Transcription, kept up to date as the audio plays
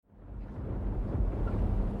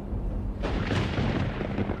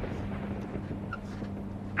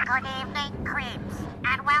Good evening, creeps,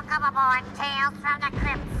 and welcome aboard Tales from the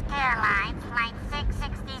Crypt Scare Lines, Flight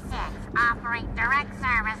 666, offering direct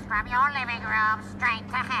service from your living room straight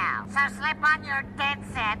to hell. So slip on your dead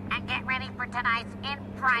set and get ready for tonight's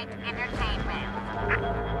in-fright entertainment.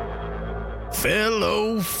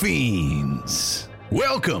 Fellow fiends,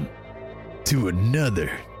 welcome to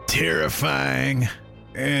another terrifying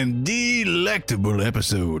and delectable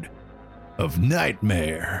episode of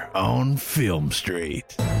Nightmare on Film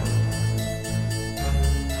Street.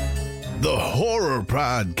 The horror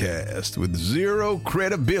podcast with zero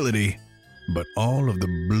credibility, but all of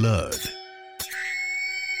the blood,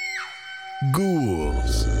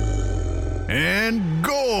 ghouls, and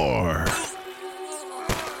gore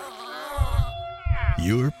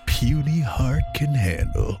your puny heart can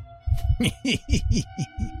handle.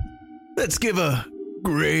 Let's give a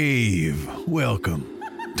grave welcome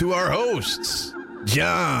to our hosts,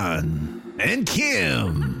 John and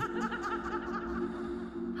Kim.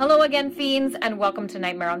 Hello again, fiends, and welcome to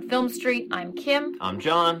Nightmare on Film Street. I'm Kim. I'm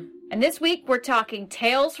John. And this week we're talking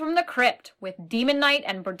Tales from the Crypt with Demon Knight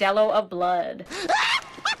and Bordello of Blood.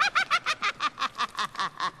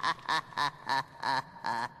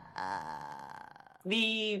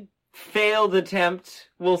 The failed attempt,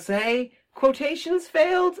 we'll say, quotations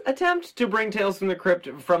failed attempt to bring Tales from the Crypt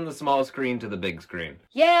from the small screen to the big screen.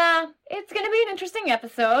 Yeah, it's going to be an interesting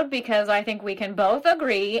episode because I think we can both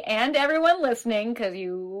agree, and everyone listening, because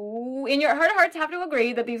you, in your heart of hearts, have to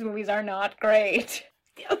agree that these movies are not great.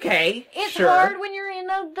 Okay, It's sure. hard when you're in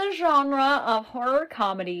the genre of horror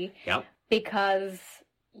comedy. Yep. Because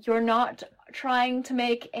you're not trying to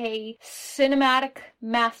make a cinematic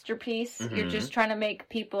masterpiece. Mm-hmm. You're just trying to make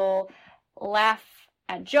people laugh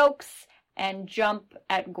at jokes and jump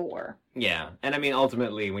at gore. Yeah, and I mean,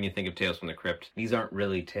 ultimately, when you think of Tales from the Crypt, these aren't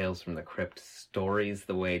really Tales from the Crypt stories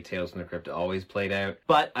the way Tales from the Crypt always played out.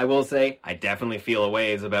 But I will say, I definitely feel a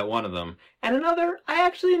ways about one of them, and another I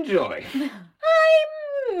actually enjoy.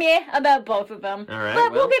 I'm meh about both of them. All right,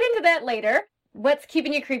 but well. we'll get into that later. What's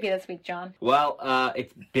keeping you creepy this week, John? Well,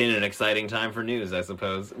 it's been an exciting time for news, I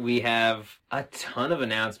suppose. We have a ton of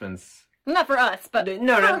announcements. Not for us, but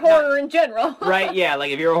No, for no, horror in general. Right, yeah,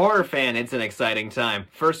 like if you're a horror fan, it's an exciting time.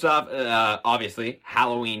 First off, obviously,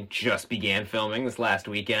 Halloween just began filming this last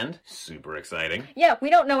weekend. Super exciting. Yeah,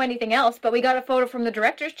 we don't know anything else, but we got a photo from the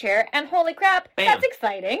director's chair, and holy crap, Bam. that's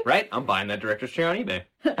exciting. Right? I'm buying that director's chair on eBay.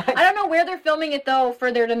 I don't know where they're filming it, though,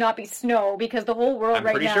 for there to not be snow, because the whole world I'm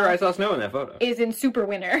right pretty now sure I saw snow in that photo. is in super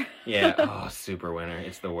winter. Yeah, oh, super winter.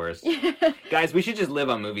 It's the worst. Guys, we should just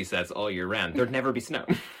live on movie sets all year round. There'd never be snow.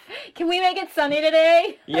 Can we make it sunny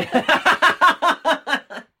today?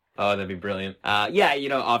 Yeah. Oh, that'd be brilliant. Yeah, you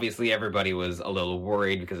know, obviously everybody was a little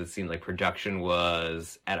worried because it seemed like production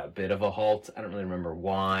was at a bit of a halt. I don't really remember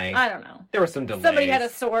why. I don't know. There were some delays. Somebody had a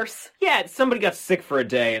source. Yeah, somebody got sick for a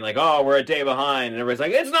day and like, oh, we're a day behind. And everybody's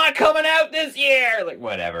like, it's not coming out this year. Like,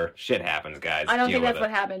 whatever. Shit happens, guys. I don't Deal think that's with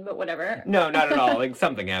what it. happened, but whatever. No, not at all. Like,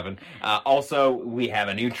 something happened. Also, we have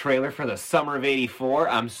a new trailer for the Summer of '84.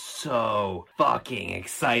 I'm so fucking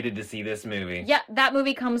excited to see this movie. Yeah, that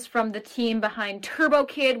movie comes from the team behind Turbo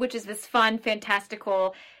Kid, which is this fun,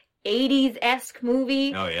 fantastical 80s-esque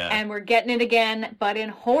movie. Oh, yeah. And we're getting it again, but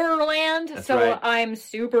in Horrorland. That's so right. I'm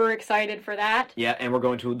super excited for that. Yeah, and we're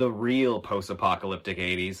going to the real post-apocalyptic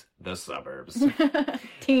 80s, the suburbs.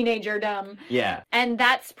 Teenager dumb. Yeah. And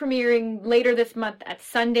that's premiering later this month at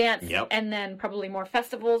Sundance. Yep. And then probably more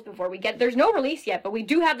festivals before we get... There's no release yet, but we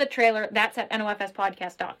do have the trailer. That's at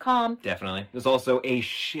nofspodcast.com. Definitely. There's also a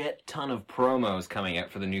shit ton of promos coming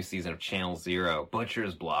out for the new season of Channel Zero,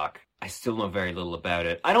 Butcher's Block. I still know very little about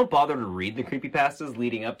it. I don't bother to read the creepypastas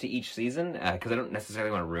leading up to each season, because I don't necessarily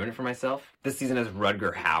want to ruin it for myself. This season has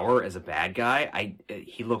Rutger Hauer as a bad guy.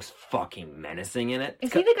 He looks fucking menacing in it.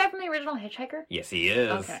 Is he the guy from the original Hitchhiker? Yes, he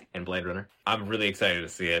is. Okay. In Blade Runner. I'm really excited to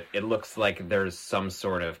see it. It looks like there's some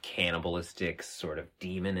sort of cannibalistic sort of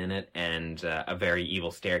demon in it, and a very evil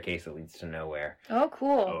staircase that leads to nowhere. Oh,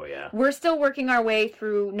 cool. Oh, yeah. We're still working our way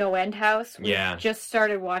through No End House. We Yeah. just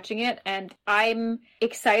started watching it, and I'm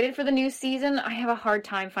excited for the new season. I have a hard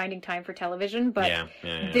time finding time for television, but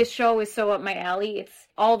Yeah. this show is so up my alley. It's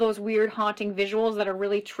all those weird haunting visuals that are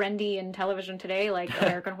really trendy in television today, like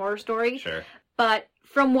American Horror Story. Sure. But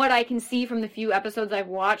from what I can see from the few episodes I've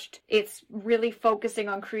watched, it's really focusing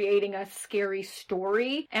on creating a scary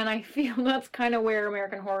story. And I feel that's kind of where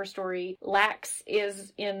American Horror Story lacks,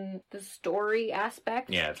 is in the story aspect.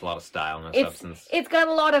 Yeah, it's a lot of style, no It's substance. It's got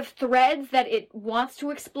a lot of threads that it wants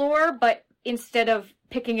to explore, but instead of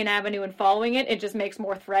picking an avenue and following it, it just makes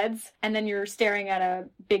more threads. And then you're staring at a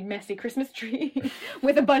big messy Christmas tree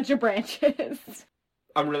with a bunch of branches.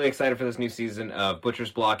 I'm really excited for this new season of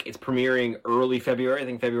Butcher's Block. It's premiering early February, I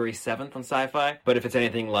think February 7th on Sci-Fi. But if it's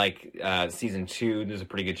anything like season 2, there's a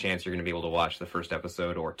pretty good chance you're going to be able to watch the first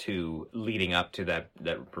episode or 2 leading up to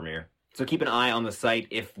that premiere. So keep an eye on the site.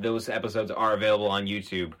 If those episodes are available on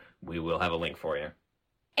YouTube, we will have a link for you.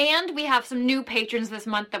 And we have some new patrons this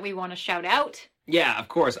month that we want to shout out. Yeah, of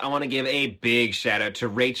course. I want to give a big shout out to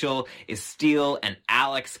Rachel, Estelle, and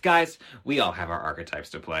Alex. Guys, we all have our archetypes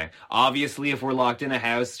to play. Obviously, if we're locked in a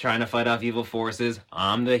house trying to fight off evil forces,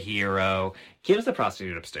 I'm the hero. Kim's the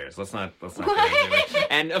prostitute upstairs. Let's not get into it.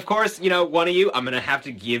 And of course, you know, one of you, I'm gonna have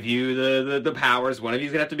to give you the powers. One of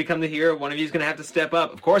you's gonna have to become the hero. One of you's gonna have to step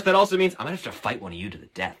up. Of course, that also means I'm gonna have to fight one of you to the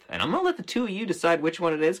death. And I'm gonna let the two of you decide which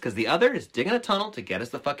one it is, because the other is digging a tunnel to get us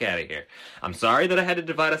the fuck out of here. I'm sorry that I had to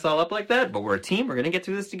divide us all up like that, but we're a team. We're gonna get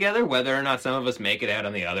through this together, whether or not some of us make it out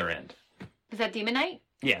on the other end. Is that Demon Knight?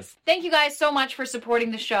 Yes. Thank you guys so much for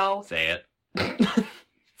supporting the show. Say it.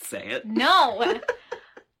 Say it. No.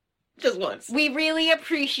 Just once. We really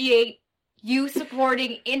appreciate you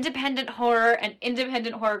supporting independent horror and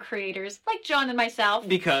independent horror creators like John and myself.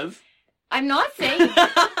 Because? I'm not saying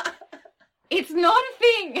it's not a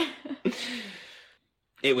thing.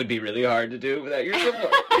 It would be really hard to do without your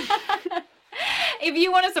support. If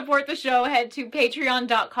you want to support the show, head to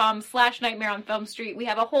patreon.com/Nightmare on Film Street. We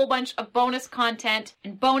have a whole bunch of bonus content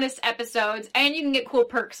and bonus episodes, and you can get cool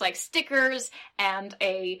perks like stickers and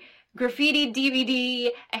a graffiti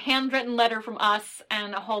DVD, a handwritten letter from us,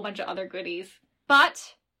 and a whole bunch of other goodies.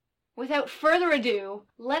 But, without further ado,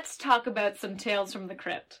 let's talk about some Tales from the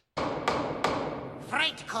Crypt.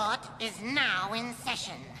 Fright Court is now in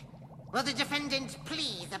session. Will the defendant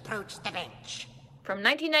please approach the bench? From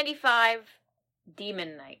 1995,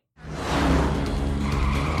 Demon Knight.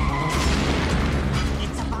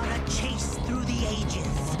 It's about a chase through the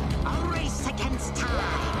ages, a race against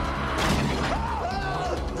time,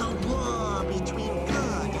 the war between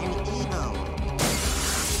good and evil.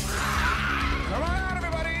 Come on out,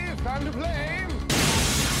 everybody! It's time to play!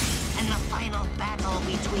 And the final battle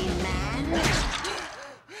between man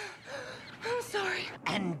I'm sorry.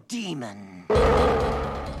 and demon.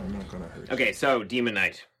 I'm not gonna hurt you. Okay, so Demon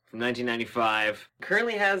Knight from 1995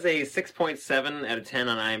 currently has a 6.7 out of 10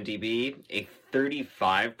 on IMDb, a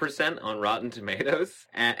 35% on Rotten Tomatoes,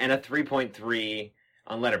 and a 3.3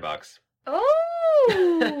 on Letterboxd.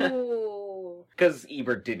 Oh! Because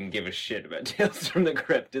Ebert didn't give a shit about Tales from the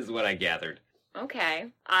Crypt, is what I gathered. Okay,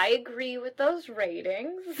 I agree with those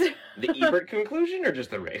ratings. The Ebert conclusion, or just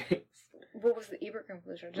the ratings? What was the Ebert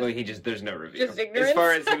conclusion? Well, there's no review. Just ignorance? As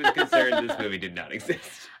far as he was concerned, this movie did not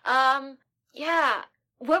exist. Yeah.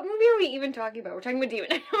 What movie are we even talking about? We're talking about Demon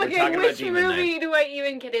Knight. We're talking about which Demon movie Knight. do I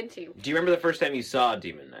even get into? Do you remember the first time you saw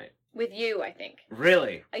Demon Knight? With you, I think.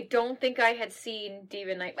 Really? I don't think I had seen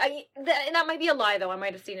Demon Knight. That might be a lie, though. I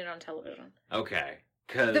might have seen it on television. Okay.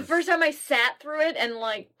 Cause... The first time I sat through it and,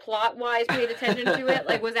 like, plot-wise paid attention to it,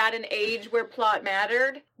 like, was at an age where plot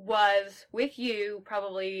mattered, was with you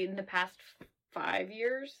probably in the past 5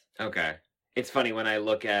 years. Okay. It's funny when I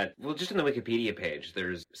look at, well, just on the Wikipedia page,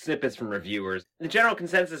 there's snippets from reviewers. The general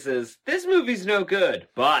consensus is, this movie's no good,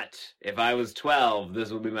 but if I was 12,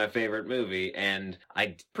 this would be my favorite movie, and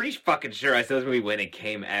I'm pretty fucking sure I saw this movie when it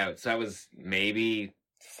came out, so I was maybe...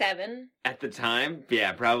 7. At the time,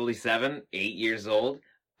 yeah, probably 7, 8 years old.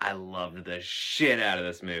 I loved the shit out of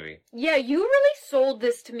this movie. Yeah, you really sold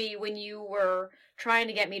this to me when you were trying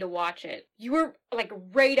to get me to watch it. You were, like,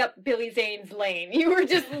 right up Billy Zane's lane. You were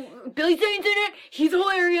just, Billy Zane's in it, he's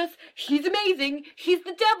hilarious, he's amazing, he's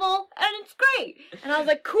the devil, and it's great. And I was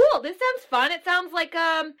like, cool, this sounds fun. It sounds like,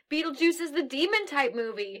 Beetlejuice is the demon type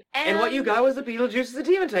movie. And what you got was the Beetlejuice is a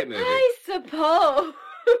Demon type movie. I suppose.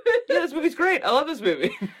 Yeah, this movie's great. I love this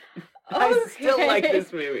movie. I still like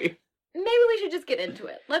this movie. Maybe we should just get into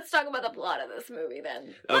it. Let's talk about the plot of this movie,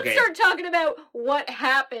 then. Okay. Let's start talking about what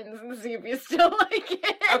happens and see if you still like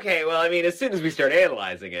it. Okay, well, I mean, as soon as we start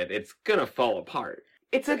analyzing it, it's gonna fall apart.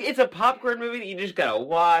 It's a popcorn movie that you just gotta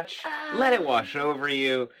watch, let it wash over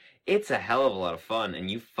you. It's a hell of a lot of fun,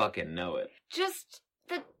 and you fucking know it. Just,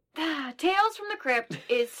 the Tales from the Crypt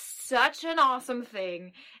is such an awesome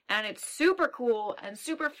thing, and it's super cool and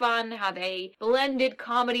super fun how they blended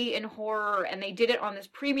comedy and horror, and they did it on this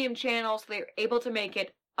premium channel, so they were able to make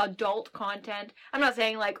it adult content. I'm not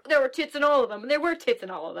saying, like, there were tits in all of them. There were tits in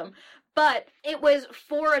all of them. But it was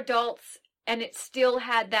for adults, and it still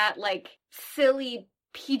had that, like, silly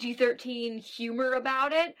PG-13 humor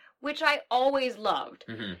about it, which I always loved.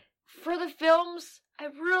 Mm-hmm. For the films, I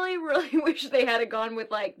really, really wish they had gone with,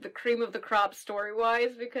 like, the cream of the crop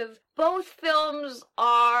story-wise, because both films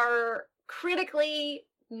are critically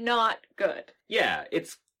not good. Yeah,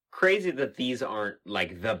 it's crazy that these aren't,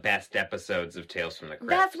 like, the best episodes of Tales from the Crypt.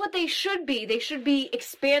 That's what they should be. They should be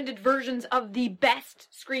expanded versions of the best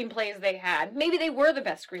screenplays they had. Maybe they were the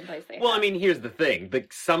best screenplays they had. Well, I mean, here's the thing.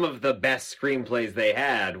 Some of the best screenplays they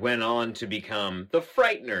had went on to become The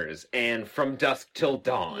Frighteners and From Dusk Till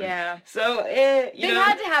Dawn. Yeah. So, They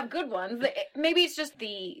had to have good ones. Maybe it's just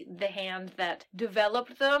the hand that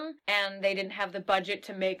developed them, and they didn't have the budget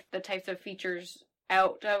to make the types of features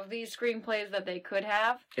out of these screenplays that they could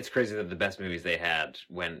have. It's crazy that the best movies they had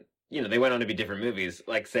they went on to be different movies,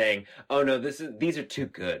 like saying, "Oh no, these are too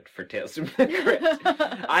good for Tales from the Crypt."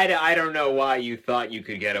 I don't know why you thought you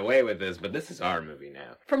could get away with this, but this is our movie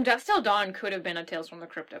now. From Dusk Till Dawn could have been a Tales from the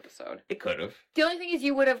Crypt episode. It could have. The only thing is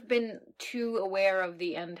you would have been too aware of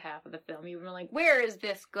the end half of the film. You would have been like, where is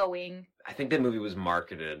this going? I think that movie was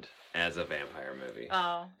marketed as a vampire movie.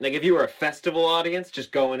 Oh. Like, if you were a festival audience,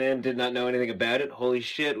 just going in, did not know anything about it, holy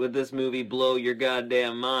shit, would this movie blow your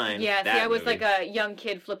goddamn mind? Yeah, see, I was like a young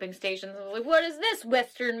kid flipping stations. I was like, what is this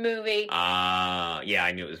Western movie? Yeah,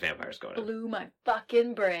 I knew it was vampires going on. Blew my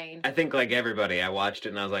fucking brain. I think, like everybody, I watched it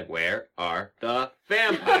and I was like, where are the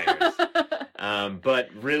vampires? But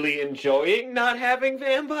really enjoying not having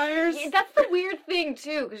vampires? Yeah, that's the weird thing,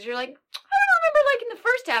 too, because you're like, I don't remember liking the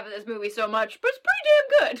first half of this movie so much, but it's pretty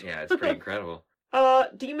damn good. Yeah, it's pretty incredible.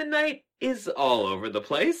 Demon Knight is all over the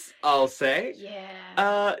place, I'll say.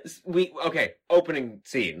 Yeah. Opening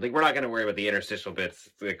scene. Like, we're not going to worry about the interstitial bits.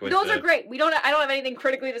 Like, Those are great. I don't have anything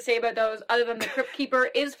critically to say about those, other than the Crypt Keeper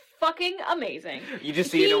is fucking amazing. You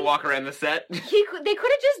just see him walk around the set? They could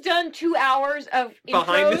have just done 2 hours of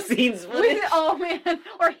behind the intros scenes with oh man,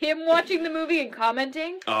 or him watching the movie and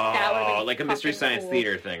commenting. That would've been like a Mystery Science cool.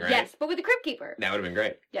 Theater thing, right? Yes, but with the Crypt Keeper. That would have been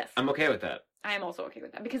great. Yes. I'm okay with that. I am also okay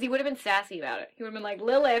with that, because he would have been sassy about it. He would have been like,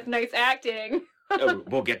 Lilith, nice acting. Oh,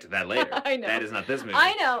 we'll get to that later. I know. That is not this movie.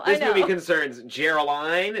 I know. This movie concerns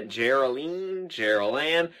Geraldine.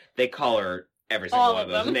 They call her every single All one of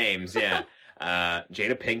of those them. names, yeah.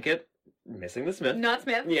 Jada Pinkett, missing the Smith. Not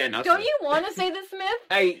Smith. Yeah, not Don't Smith. you want to say the Smith?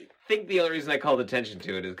 I think the only reason I called attention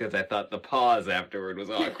to it is because I thought the pause afterward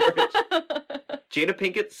was awkward. Jada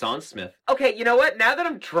Pinkett, Son Smith. Okay, you know what? Now that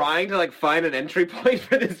I'm trying to, like, find an entry point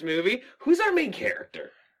for this movie, who's our main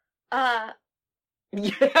character?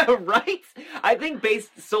 Yeah, right? I think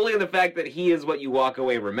based solely on the fact that he is what you walk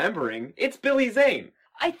away remembering, it's Billy Zane.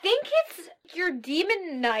 I think it's your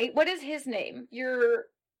Demon Knight. What is his name?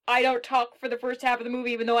 I don't talk for the first half of the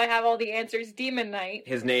movie, even though I have all the answers. Demon Knight.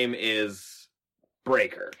 His name is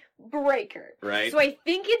Breaker, right? So I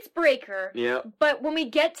think it's Breaker. Yeah. But when we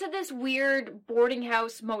get to this weird boarding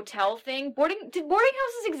house motel thing, did boarding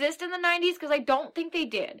houses exist in the 90s? Because I don't think they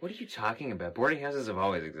did. What are you talking about? Boarding houses have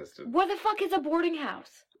always existed. What the fuck is a boarding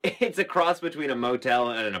house? It's a cross between a motel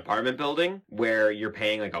and an apartment building where you're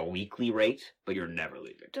paying like a weekly rate, but you're never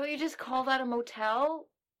leaving. Don't you just call that a motel?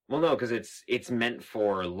 Well, no, because it's meant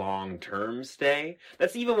for long-term stay.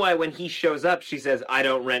 That's even why when he shows up, she says, I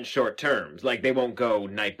don't rent short terms. Like, they won't go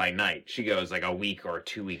night by night. She goes like a week or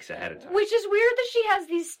 2 weeks ahead of time. Which is weird that she has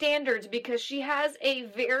these standards, because she has a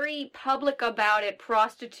very public about it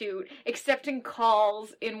prostitute accepting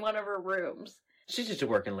calls in one of her rooms. She's just a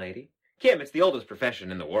working lady. Kim, it's the oldest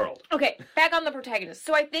profession in the world. Okay, back on the protagonist.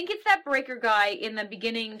 So I think it's that Breaker guy in the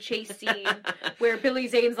beginning chase scene where Billy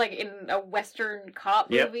Zane's like in a Western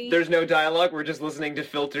cop movie. Yep, there's no dialogue. We're just listening to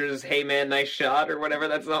Filter's Hey Man, Nice Shot or whatever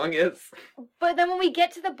that song is. But then when we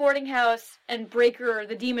get to the boarding house and Breaker,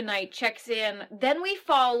 the Demon Knight, checks in, then we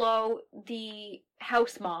follow the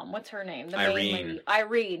house mom. What's her name? The main lady.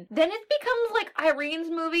 Irene. Then it becomes like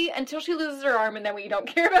Irene's movie until she loses her arm, and then we don't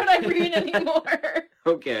care about Irene anymore.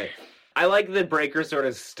 Okay. I like that Breaker sort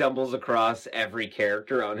of stumbles across every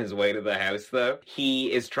character on his way to the house, though.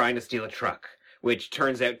 He is trying to steal a truck, which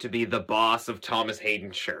turns out to be the boss of Thomas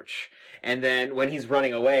Hayden Church. And then when he's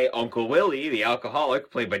running away, Uncle Willie, the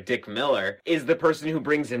alcoholic, played by Dick Miller, is the person who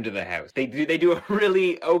brings him to the house. They do a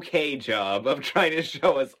really okay job of trying to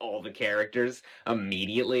show us all the characters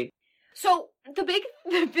immediately. So, the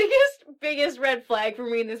biggest red flag for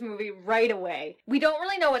me in this movie right away. We don't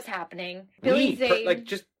really know what's happening. Billy Zane...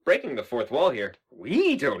 just breaking the fourth wall here.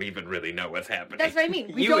 We don't even really know what's happening. That's what I mean.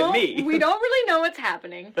 You and me. We don't really know what's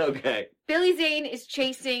happening. Okay. Billy Zane is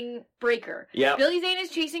chasing Breaker. Yeah. Billy Zane is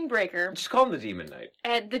chasing Breaker. Just call him the Demon Knight.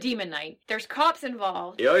 And the Demon Knight. There's cops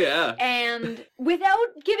involved. Oh, yeah. And without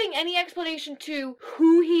giving any explanation to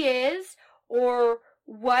who he is, or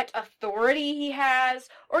what authority he has,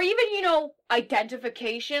 or even,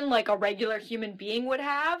 identification like a regular human being would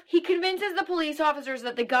have, he convinces the police officers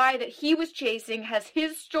that the guy that he was chasing has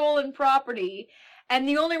his stolen property, And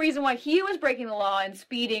the only reason why he was breaking the law and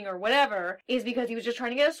speeding or whatever is because he was just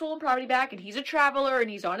trying to get his stolen property back, and he's a traveler and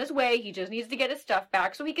he's on his way. He just needs to get his stuff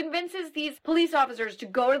back. So he convinces these police officers to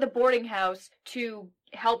go to the boarding house to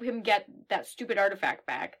help him get that stupid artifact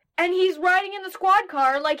back. And he's riding in the squad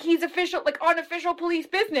car like he's official, like on official police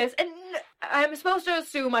business. And I'm supposed to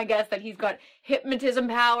assume, I guess, that he's got hypnotism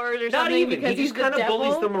powers or Not something even. because He he's just the kind of devil.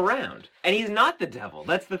 bullies them around. And he's not the devil.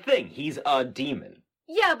 That's the thing. He's a demon.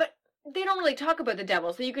 Yeah, but they don't really talk about the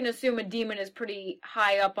devil, so you can assume a demon is pretty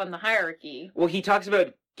high up on the hierarchy. Well, he talks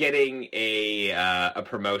about getting a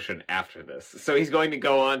promotion after this. So he's going to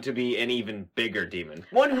go on to be an even bigger demon.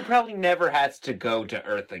 One who probably never has to go to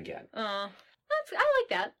Earth again. I like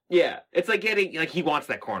that. Yeah, it's like getting, like, he wants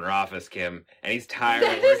that corner office, Kim, and he's tired of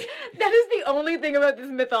That working. is the only thing about this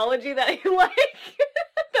mythology that I like.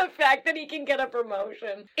 The fact that he can get a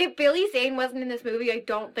promotion. If Billy Zane wasn't in this movie, I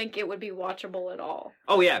don't think it would be watchable at all.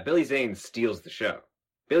 Oh yeah, Billy Zane steals the show.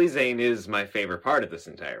 Billy Zane is my favorite part of this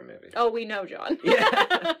entire movie. Oh, we know, John. Yeah.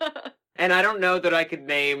 And I don't know that I could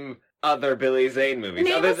name other Billy Zane movies.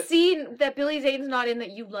 Name other a scene that Billy Zane's not in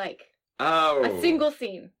that you like. Oh. A single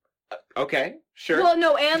scene. Okay, sure. Well,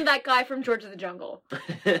 no, and that guy from George of the Jungle.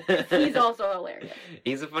 He's also hilarious.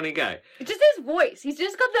 He's a funny guy. It's just his voice. He's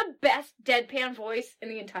just got the best deadpan voice in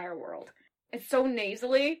the entire world. It's so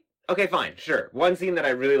nasally. Okay, fine, sure. One scene that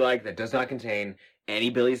I really like that does not contain any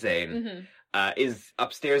Billy Zane is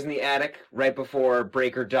upstairs in the attic right before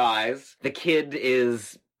Breaker dies. The kid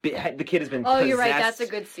has been Oh, possessed. you're right. That's a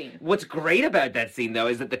good scene. What's great about that scene, though,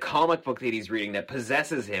 is that the comic book that he's reading that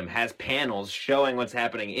possesses him has panels showing what's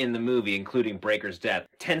happening in the movie, including Breaker's death,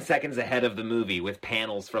 10 seconds ahead of the movie with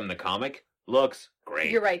panels from the comic. Looks great.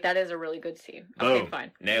 You're right. That is a really good scene. Okay, Boom.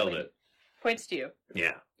 fine. Nailed Wait. it. Points to you.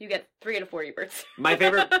 Yeah. You get 3 out of 4 Eberts. My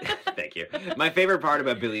favorite, thank you. My favorite part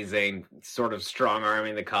about Billy Zane sort of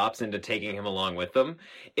strong-arming the cops into taking him along with them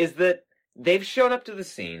is that they've shown up to the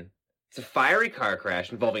scene. It's a fiery car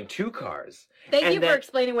crash involving 2 cars. Thank And you for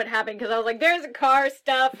explaining what happened, because I was like, there's a car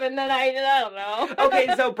stuff, and then I don't know.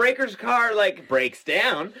 Okay, so Breaker's car, like, breaks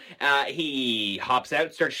down. He hops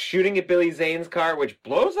out, starts shooting at Billy Zane's car, which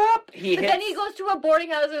blows up. But then he goes to a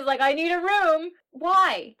boarding house and is like, I need a room.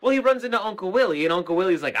 Why? Well, he runs into Uncle Willie, and Uncle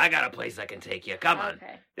Willie's like, I got a place I can take you. Come on.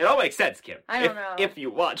 Okay. It all makes sense, Kim. I don't know. If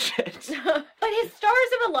you watch it. But his stars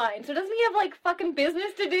have aligned, so doesn't he have, like, fucking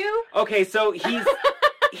business to do? Okay, so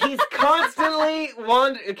he's constantly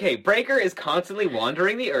Breaker is constantly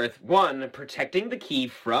wandering the earth, one, protecting the key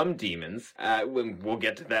from demons, we'll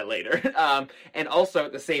get to that later, and also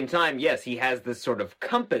at the same time, yes, he has this sort of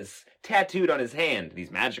compass tattooed on his hand, these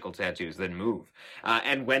magical tattoos that move,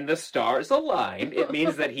 and when the stars align, it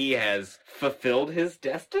means that he has fulfilled his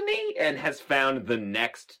destiny and has found the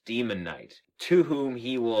next demon knight, to whom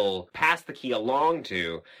he will pass the key along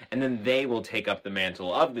to, and then they will take up the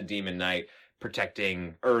mantle of the demon knight,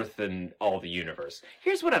 protecting Earth and all the universe.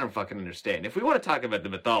 Here's what I don't fucking understand. If we want to talk about the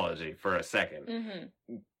mythology for a second,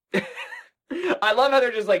 I love how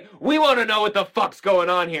they're just like, we want to know what the fuck's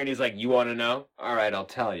going on here. And he's like, you want to know? All right, I'll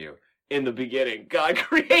tell you. In the beginning, God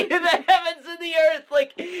created the heavens and the earth.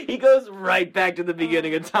 Like, he goes right back to the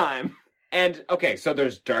beginning of time. And, okay, so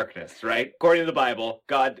there's darkness, right? According to the Bible,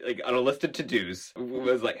 God, like, on a list of to-dos,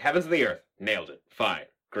 was like, heavens and the earth. Nailed it. Fine.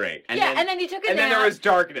 Great. And then he took a And nap. then there was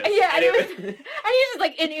darkness. Yeah, and, it and he's just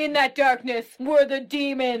like, in that darkness were the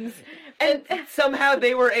demons. And somehow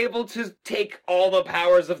they were able to take all the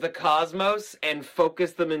powers of the cosmos and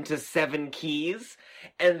focus them into 7 keys.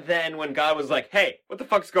 And then when God was like, hey, what the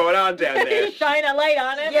fuck's going on down there? Shine a light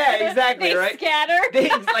on it. Yeah, exactly, they right? Scatter.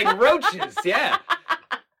 Things like roaches, yeah.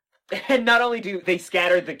 And not only do they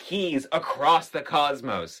scatter the keys across the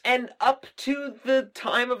cosmos, and up to the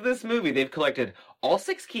time of this movie, they've collected all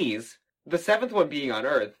 6 keys, the 7th one being on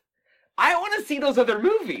Earth. I want to see those other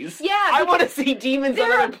movies. Yeah. I want to see demons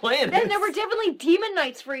on other planets. And there were definitely demon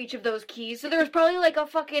knights for each of those keys. So there was probably like a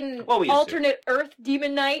fucking Well, we assume. alternate Earth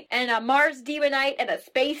demon knight, and a Mars demon knight, and a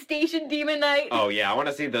space station demon knight. Oh yeah, I want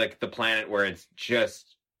to see the planet where it's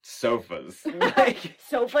just sofas. Like,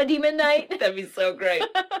 Sofa demon knight. that'd be so great.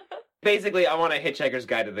 Basically, I want a Hitchhiker's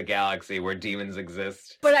Guide to the Galaxy where demons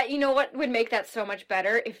exist. But you know what would make that so much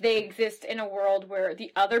better? If they exist in a world where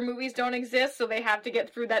the other movies don't exist, so they have to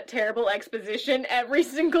get through that terrible exposition every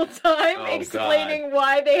single time, Oh, explaining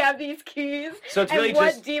why they have these keys So it's and really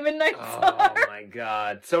what just... demon knights Oh are. my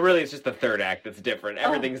god. So really it's just the third act that's different.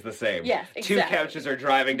 Everything's the same. yes, 2 exactly. couches are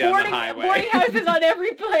driving down the highway. Boarding houses on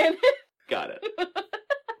every planet. Got it.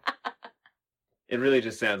 It really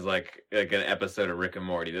just sounds like an episode of Rick and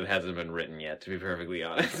Morty that hasn't been written yet, to be perfectly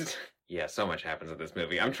honest. Yeah, so much happens in this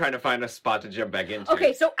movie. I'm trying to find a spot to jump back into.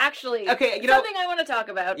 Okay, so actually, Okay, you know- something I want to talk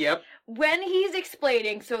about. Yep. When he's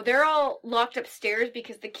explaining, so they're all locked upstairs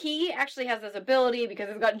because the key actually has this ability, because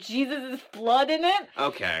it's got Jesus' blood in it,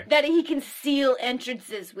 Okay. that he can seal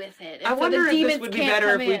entrances with it. And I so wonder the if this demons would be can't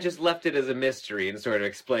better come if we in. just left it as a mystery and sort of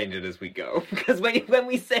explained it as we go. Because when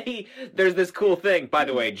we say there's this cool thing, by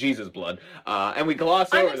the way, Jesus blood, and we gloss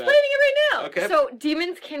I'm over explaining that. it right now. Okay. So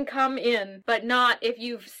demons can come in, but not if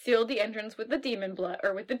you've sealed the entrance with the demon blood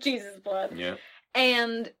or with the Jesus blood. Yeah.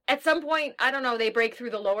 And at some point, I don't know, they break through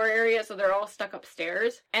the lower area, so they're all stuck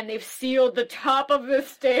upstairs, and they've sealed the top of the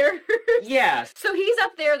stairs. Yeah. So he's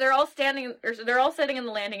up there, they're all sitting in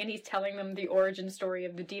the landing, and he's telling them the origin story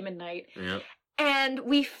of the Demon Knight. Yeah. And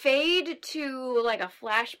we fade to like a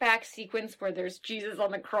flashback sequence where there's Jesus on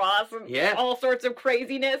the cross and Yeah. all sorts of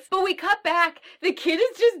craziness. But we cut back, the kid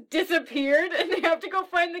has just disappeared and they have to go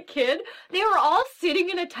find the kid. They were all sitting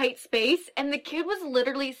in a tight space and the kid was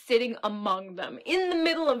literally sitting among them, in the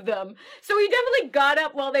middle of them. So he definitely got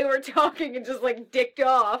up while they were talking and just like dicked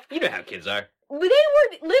off. You know how kids are. They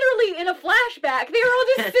were literally in a flashback. They were all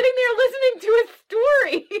just sitting there listening to a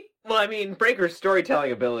story. Well, I mean, Breaker's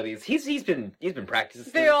storytelling abilities. He's been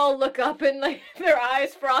practicing. They all look up and like their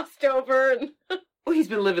eyes frost over and Well, he's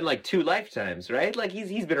been living like 2 lifetimes, right? Like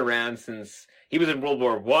he's been around since he was in World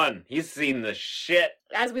War One. He's seen the shit.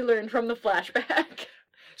 as we learned from the flashback.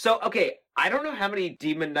 So, okay, I don't know how many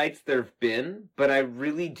Demon Knights there've been, but I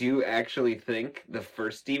really do actually think the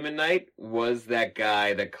first Demon Knight was that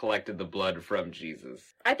guy that collected the blood from Jesus.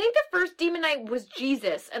 I think the first Demon Knight was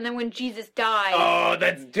Jesus, and then when Jesus died, Oh,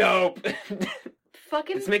 that's dope!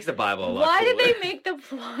 fucking. This makes the Bible a lot Why did cooler. they make the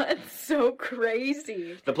plot so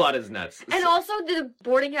crazy? The plot is nuts. And also, the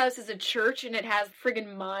boarding house is a church, and it has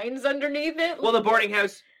friggin' mines underneath it. Well, the boarding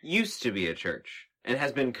house used to be a church and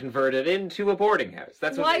has been converted into a boarding house.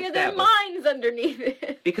 That's what why they are there established. mines underneath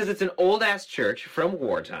it? Because it's an old-ass church from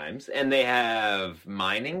war times, and they have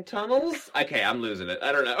mining tunnels? Okay, I'm losing it.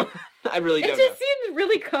 I don't know. I really It don't know. just seems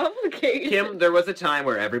really complicated. Kim, there was a time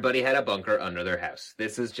where everybody had a bunker under their house.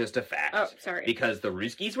 This is just a fact. Oh, sorry. Because the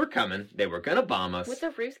Ruskies were coming. They were gonna bomb us. What's a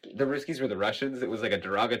Ruski? The Ruskies were the Russians. It was like a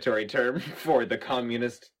derogatory term for the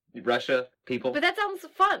communist Russia people. But that sounds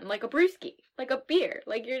fun, like a brewski, like a beer.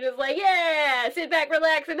 Like you're just like, yeah, sit back,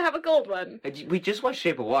 relax, and have a cold one. We just watched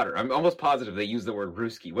Shape of Water. I'm almost positive they used the word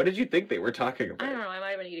Ruski. What did you think they were talking about? I don't know, I might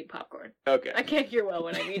have been eating popcorn. Okay. I can't hear well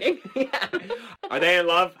when I'm eating. Yeah. Are they in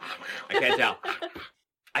love? I can't tell.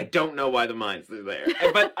 I don't know why the mines are there.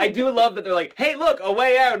 But I do love that they're like, hey, look, a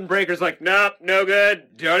way out. And Breaker's like, nope, no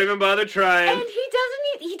good. Don't even bother trying. And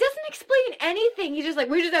he doesn't explain anything. He's just like,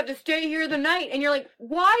 we just have to stay here the night. And you're like,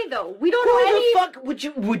 why though? We don't know Who any. the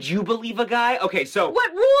fuck would you believe a guy? Okay, so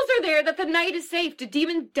What rules are there that the night is safe? Do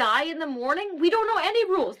demons die in the morning? We don't know any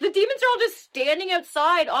rules. The demons are all just standing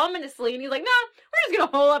outside ominously, and he's like, nah, we're just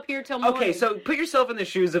gonna hole up here till morning. okay, so put yourself in the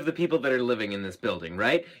shoes of the people that are living in this building,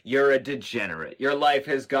 right? You're a degenerate. Your life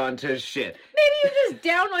has gone to shit. maybe you're just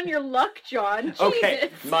down on your luck, John. Jesus. Okay,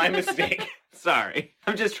 my mistake. Sorry.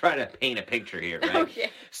 I'm just trying to paint a picture here, right? Okay.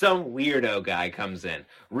 Some weirdo guy comes in.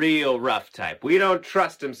 Real rough type. We don't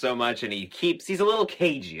trust him so much, and he's a little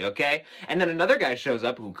cagey, okay? And then another guy shows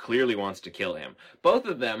up who clearly wants to kill him. Both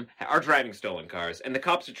of them are driving stolen cars, and the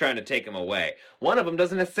cops are trying to take him away. One of them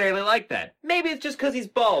doesn't necessarily like that. Maybe it's just because he's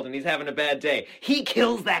bald and he's having a bad day. He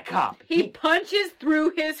kills that cop. He punches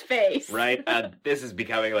through his face. Right? This is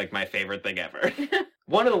becoming like my favorite thing ever.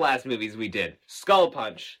 One of the last movies we did, Skull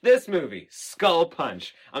Punch. This movie, Skull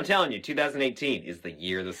Punch. I'm telling you, 2018 is the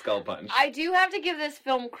year of the Skull Punch. I do have to give this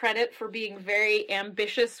film credit for being very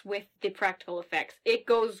ambitious with the practical effects. It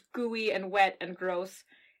goes gooey and wet and gross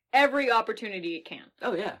every opportunity it can.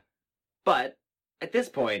 Oh, yeah. But at this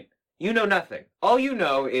point, you know nothing. All you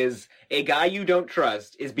know is a guy you don't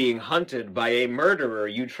trust is being hunted by a murderer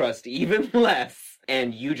you trust even less,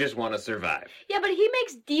 and you just want to survive. Yeah, but he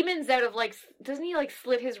makes demons out of, like, doesn't he, like,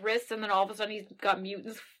 slit his wrists and then all of a sudden he's got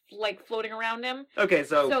mutants, like, floating around him? Okay,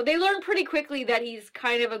 So they learn pretty quickly that he's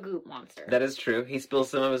kind of a goop monster. that is true. He spills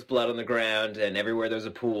some of his blood on the ground, and everywhere there's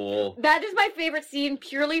a pool. That is my favorite scene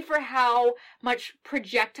purely for how much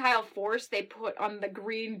projectile force they put on the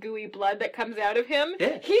green gooey blood that comes out of him.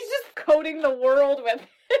 Yeah. He's just coating the world with it.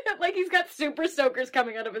 Like he's got super soakers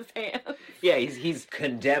coming out of his hands. Yeah, he's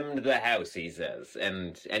condemned the house, he says.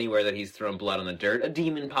 And anywhere that he's thrown blood on the dirt, a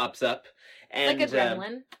demon pops up. And, Like a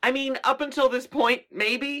gremlin. I mean, up until this point,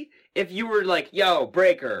 maybe, if you were like, yo,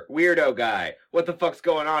 Breaker, weirdo guy, what the fuck's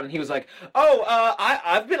going on? And he was like,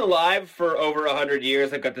 I've been alive for over 100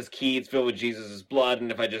 years. I've got this key. It's filled with Jesus' blood.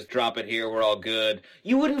 And if I just drop it here, we're all good.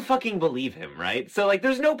 You wouldn't fucking believe him, right? So, like,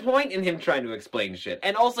 there's no point in him trying to explain shit.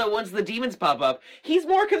 And also, once the demons pop up, he's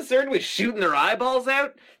more concerned with shooting their eyeballs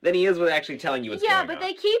out than he is with actually telling you what's going on. Yeah, but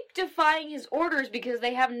they keep defying his orders because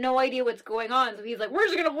they have no idea what's going on. So he's like, we're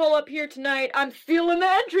just gonna hole up here tonight. I'm sealing the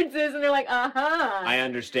entrances. And they're like, uh-huh. I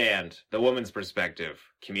understand. The woman's perspective.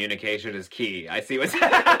 Communication is key. I see what's Well,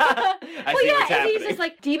 what's and he's happening. just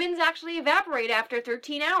like, demons actually evaporate after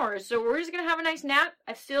 13 hours, so we're just gonna have a nice nap.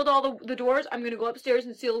 I've sealed all the doors. I'm gonna go upstairs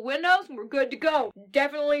and seal the windows, and we're good to go.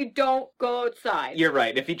 Definitely don't go outside. You're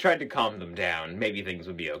right. If he tried to calm them down, maybe things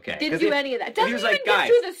would be okay. Didn't 'Cause do if- any of that. if Doesn't he was even like, get guys,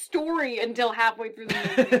 to the story until halfway through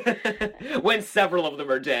the movie. when several of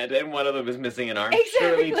them are dead and one of them is missing an arm,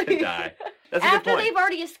 Exactly. surely to die. That's a After good point. they've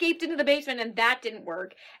already escaped into the basement and that didn't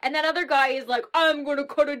work, and that other guy is like, I'm gonna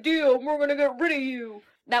cut a deal, and we're gonna get rid of you.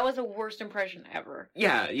 That was the worst impression ever.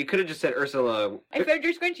 Yeah, you could have just said Ursula. I found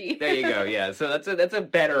your squinchie. There you go. Yeah, so that's a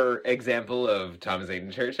better example of Thomas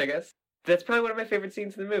Hayden Church, I guess. That's probably one of my favorite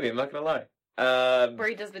scenes in the movie. I'm not gonna lie. Where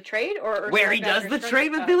he does the trade, or Where he does the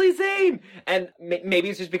trade with Billy Zane, and maybe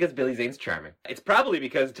it's just because Billy Zane's charming. It's probably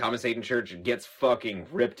because Thomas Hayden Church gets fucking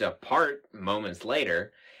ripped apart moments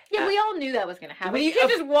later. Yeah, we all knew that was gonna happen. We- You can't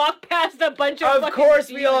just walk past a bunch of Of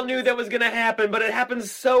course, we all knew that was gonna happen, but it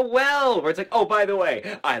happens so well. Where it's like, oh, by the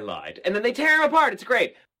way, I lied, and then they tear him apart. It's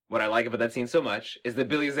great. What I like about that scene so much is that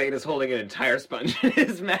Billy Zane is holding an entire sponge in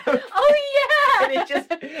his mouth. Oh And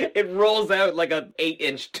yeah! it rolls out like a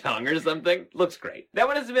 8-inch tongue or something. Looks great. That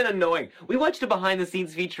would have been annoying. We watched a behind the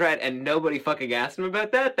scenes featurette and nobody fucking asked him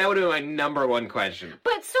about that. That would have been my number one question.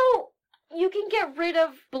 But so you can get rid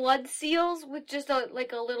of blood seals with just a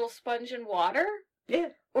little sponge and water, Yeah.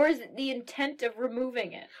 or is it the intent of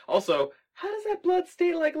removing it? Also, how does that blood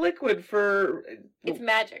stay like liquid for It's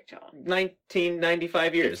magic, John.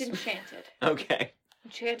 1995 years? It's enchanted. Okay.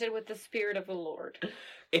 Enchanted with the spirit of the Lord.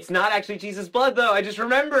 It's not actually Jesus' blood, though. I just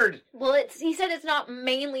remembered. Well, he said it's not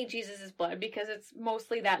mainly Jesus' blood because it's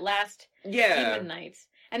mostly that last Yeah. demon night.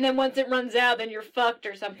 And then once it runs out, then you're fucked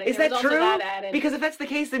or something. Is There that was also true? that added. Because if that's the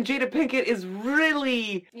case, then Jada Pinkett is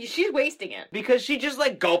really... She's wasting it. Because she just,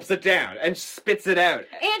 like, gulps it down and spits it out.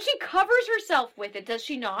 And she covers herself with it, does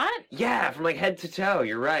she not? Yeah, from, like, head to toe.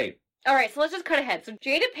 You're right. Alright, so let's just cut ahead. So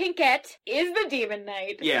Jada Pinkett is the demon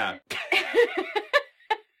knight. Yeah.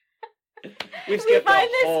 We've We skipped find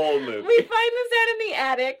the this- whole movie. We find this out in the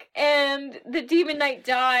attic, and the demon knight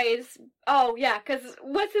dies. Oh, yeah, because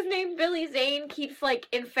what's his name? Billy Zane keeps, like,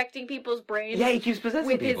 infecting people's brains Yeah, he keeps possessing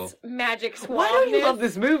with people. his magic suaveness. Why don't you love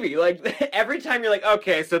this movie? Like, every time you're like,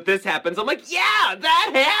 okay, so this happens, I'm like, yeah,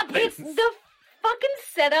 that happens! It's the fucking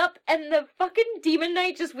setup, and the fucking demon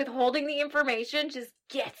knight just withholding the information just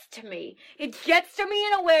gets to me. It gets to me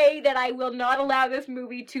in a way that I will not allow this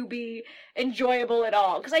movie to be enjoyable at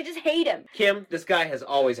all, because I just hate him. Kim, this guy has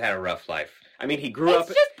always had a rough life. I mean, he grew It's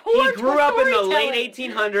up... just poor He grew up in the storytelling. late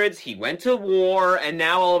 1800s, he went to war, and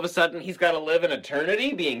now all of a sudden he's got to live in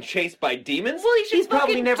eternity being chased by demons? Well, he should He's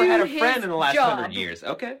probably fucking never do had a his friend in the last job. 100 years.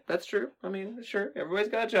 Okay, that's true. I mean, sure, everybody's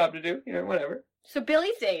got a job to do, whatever. So Billy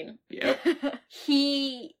Zane, Yep.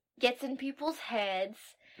 he gets in people's heads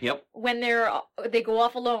Yep. when they go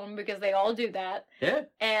off alone, because they all do that. Yeah.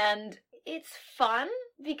 And it's fun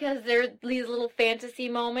because there are these little fantasy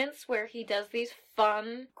moments where he does these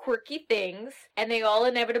fun, quirky things, and they all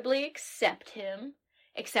inevitably accept him,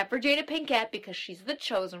 except for Jada Pinkett because she's the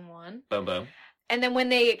chosen one. Boom, boom. And then when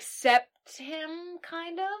they accept him,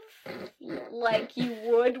 kind of, like you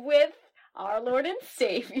would with our Lord and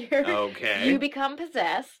Savior, Okay. you become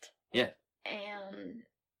possessed. Yeah. And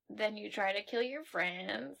then you try to kill your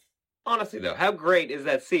friends. Honestly, though, how great is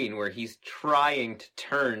that scene where he's trying to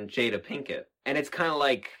turn Jada Pinkett? And it's kind of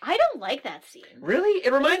like... I don't like that scene. Really?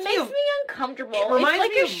 It reminds It makes me of... me uncomfortable. It reminds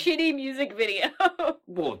it's me like a of- shitty music video.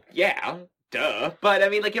 Well, yeah. Duh. But, I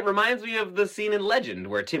mean, like, it reminds me of the scene in Legend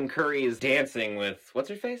where Tim Curry is dancing with... What's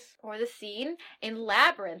her face? Or the scene in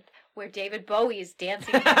Labyrinth where David Bowie is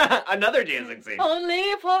dancing Another dancing scene. only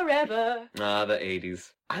forever. Ah, the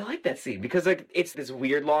 80s. I like that scene because, like, it's this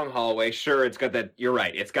weird long hallway. Sure, it's got that... You're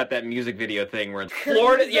right. It's got that music video thing where it's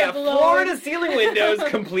floor to ceiling windows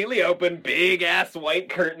completely open, big-ass white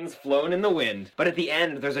curtains flowing in the wind. But at the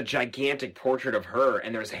end, there's a gigantic portrait of her,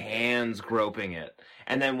 and there's hands groping it.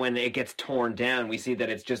 And then when it gets torn down, we see that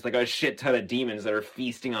it's just like a shit ton of demons that are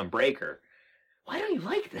feasting on Breaker. Why don't you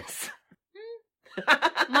like this?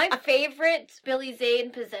 My favorite Billy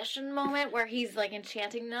Zane possession moment where he's like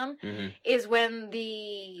enchanting them Mm-hmm. is when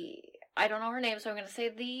the I don't know her name, so I'm going to say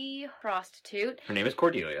the prostitute. Her name is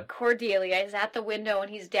Cordelia. Cordelia is at the window and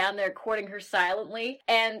he's down there courting her silently,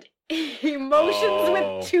 and he motions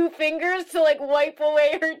with 2 fingers to like wipe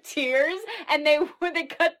away her tears, and they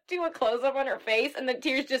cut to a close-up on her face and the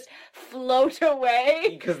tears just float away.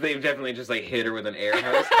 Because they've definitely just like hit her with an air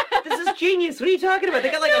hose. This is genius. What are you talking about?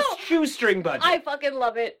 They got like a shoestring budget. I fucking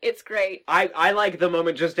love it. It's great. I like the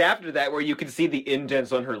moment just after that where you can see the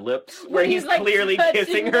indents on her lips where When he's like, clearly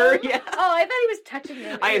kissing them. her. Yeah. Oh, I thought he was touching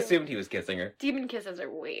them. I Ew. assumed he was kissing her. Demon kisses are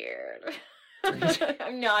weird.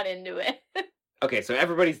 I'm not into it. Okay, so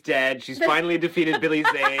everybody's dead. She's finally defeated Billy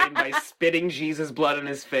Zane by spitting Jesus' blood on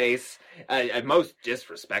his face. A most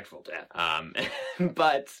disrespectful death.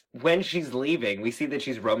 But when she's leaving, we see that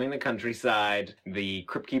she's roaming the countryside. The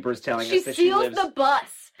Crypt Keeper is telling us that she seals lives... the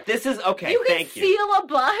bus. This is... Okay, You can thank you. seal a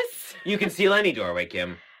bus? You can seal any doorway,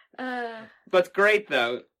 Kim. What's great,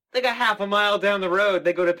 though, like a half a mile down the road,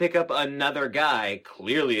 they go to pick up another guy,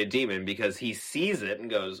 clearly a demon, because he sees it and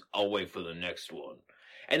goes, I'll wait for the next one.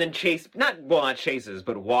 And then not chases,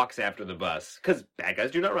 but walks after the bus. Because bad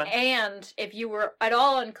guys do not run. And if you were at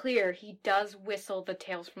all unclear, he does whistle the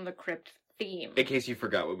Tales from the Crypt theme. In case you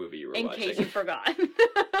forgot what movie you were watching. In case you forgot.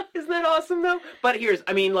 Isn't that awesome, though? But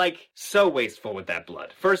so wasteful with that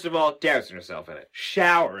blood. First of all, dousing herself in it.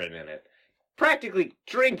 Showering in it. Practically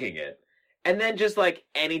drinking it. And then just like,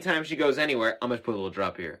 anytime she goes anywhere, I'm gonna put a little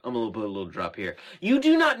drop here. I'm gonna put a little drop here. You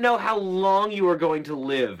do not know how long you are going to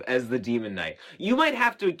live as the Demon Knight. You might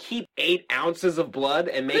have to keep 8 ounces of blood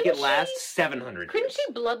and make it last 700 Couldn't years.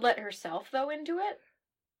 she bloodlet herself, though, into it?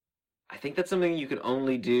 I think that's something you could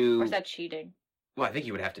only do... Or is that cheating? Well, I think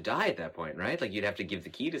you would have to die at that point, right? Like, you'd have to give the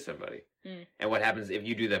key to somebody. Mm. And what happens if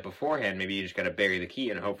you do that beforehand? Maybe you just gotta bury the key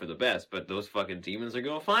and hope for the best, but those fucking demons are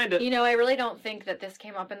gonna find it. You know, I really don't think that this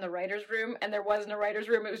came up in the writer's room, and there wasn't a writer's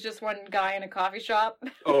room. It was just one guy in a coffee shop.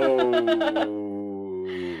 Oh.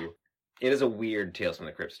 It is a weird Tales from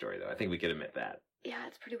the Crypt story, though. I think we could admit that. Yeah,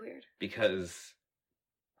 it's pretty weird. Because...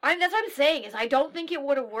 That's what I'm saying, is I don't think it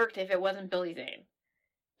would have worked if it wasn't Billy Zane.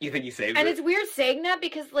 You think he saved And it? it's weird saying that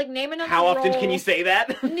because, like, name another How role... often can you say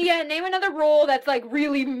that? Yeah, name another role that's, like,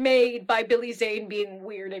 really made by Billy Zane being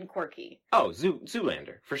weird and quirky. Oh,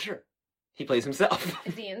 Zoolander, for sure. He plays himself.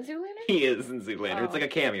 Is he in Zoolander? He is in Zoolander. Oh. It's like a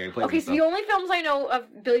cameo. He plays Okay, so himself. the only films I know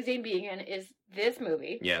of Billy Zane being in is this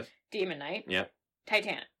movie, Yes. Demon Knight, Yep.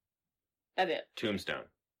 Titanic. That's it. Tombstone.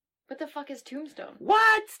 What the fuck is Tombstone?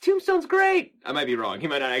 What? Tombstone's great! I might be wrong. He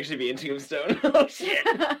might not actually be in Tombstone. Oh, shit.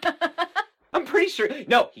 I'm pretty sure.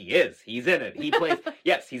 No, he is. He's in it. He plays...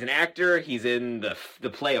 Yes, he's an actor. He's in the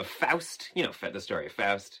play of Faust. You know the story of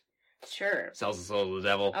Faust. Sure. Sells the soul to the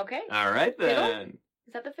devil. Okay. All right, then. Fiddle?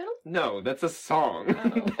 Is that the fiddle? No, that's a song.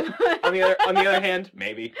 Oh. on the other hand,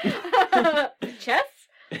 maybe. Chess?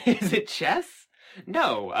 Is it chess?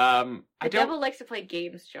 No. I The don't. devil likes to play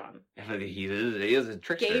games, John. He is a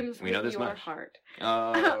trickster. Games we know with this your much. heart.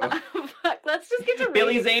 Oh. Fuck, let's just get to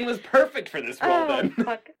Billy ratings. Zane was perfect for this role, Oh, then.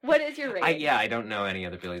 fuck. What is your rating? I don't know any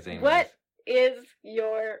other Billy Zane What movies. is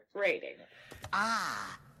your rating?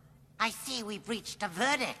 Ah, I see we've reached a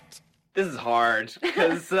verdict. This is hard,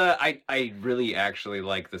 because I really actually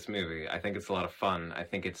like this movie. I think it's a lot of fun. I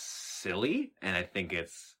think it's silly, and I think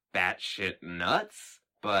it's batshit nuts,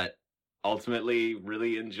 but ultimately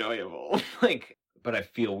really enjoyable. But I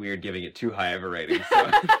feel weird giving it too high of a rating,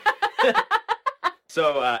 so...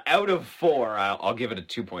 So, out of 4, I'll give it a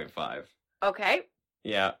 2.5. Okay.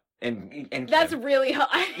 Yeah, and That's really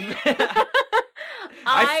high.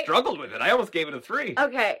 I struggled with it. I almost gave it a 3.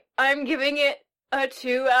 Okay, I'm giving it a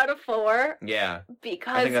 2 out of 4 Yeah.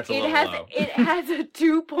 because that's a it little has low. it has a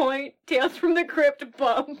 2-point Tales from the Crypt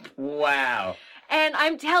bump. Wow. And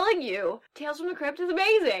I'm telling you, Tales from the Crypt is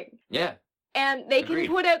amazing. Yeah. And they can Agreed.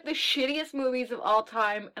 put out the shittiest movies of all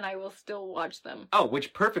time, and I will still watch them. Oh,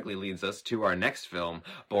 which perfectly leads us to our next film,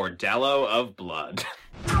 Bordello of Blood.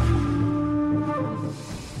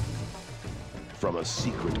 From a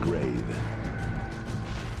secret grave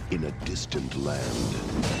in a distant land,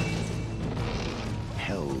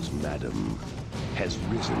 Hell's Madam has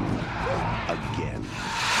risen again.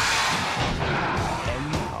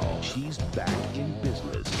 And now she's back in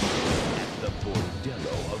business at the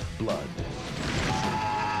Bordello of Blood,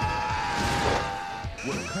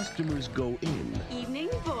 where customers go in. Evening,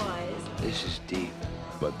 boys. This is deep.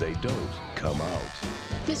 But they don't come out.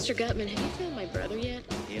 Mr. Gutman, have you found my brother yet?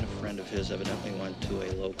 He and a friend of his evidently went to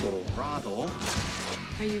a local brothel.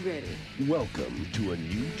 Are you ready? Welcome to a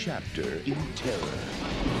new chapter in terror.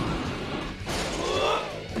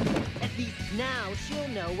 At least now she'll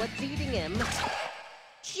know what's eating him.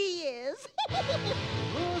 She is.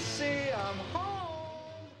 Lucy, I'm home.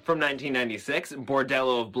 From 1996,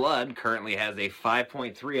 Bordello of Blood currently has a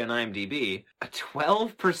 5.3 on IMDb, a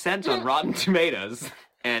 12% on Rotten Tomatoes,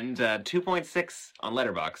 and 2.6 on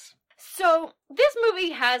Letterboxd. So, this movie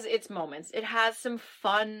has its moments. It has some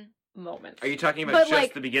fun moments. Are you talking about But, just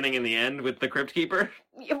like- the beginning and the end with the Crypt Keeper?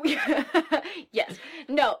 Yes.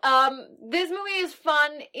 No, this movie is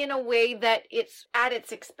fun in a way that it's at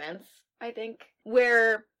its expense, I think.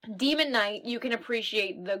 Where Demon Knight, you can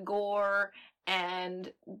appreciate the gore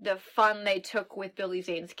and the fun they took with Billy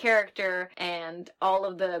Zane's character and all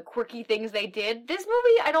of the quirky things they did. This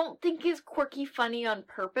movie, I don't think is quirky funny on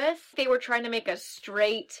purpose. They were trying to make a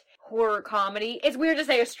straight horror comedy. It's weird to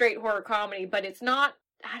say a straight horror comedy, but it's not,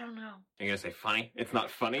 I don't know. You're gonna say funny? It's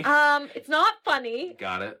not funny? It's not funny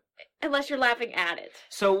Got it. unless you're laughing at it.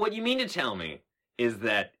 So what you mean to tell me is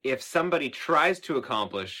that if somebody tries to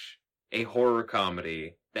accomplish a horror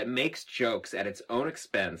comedy that makes jokes at its own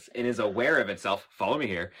expense and is aware of itself, follow me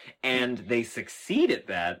here, and they succeed at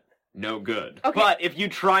that, no good. Okay. But if you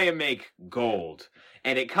try and make gold,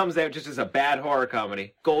 and it comes out just as a bad horror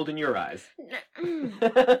comedy, gold in your eyes.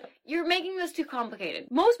 You're making this too complicated.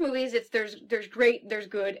 Most movies, it's there's great, there's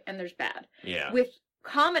good, and there's bad. Yeah. With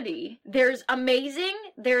comedy, there's amazing,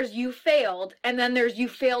 there's you failed, and then there's you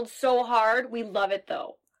failed so hard, we love it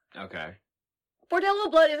though. Okay. Bordello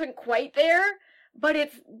of Blood isn't quite there, but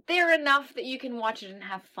it's there enough that you can watch it and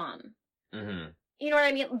have fun. Mm-hmm. You know what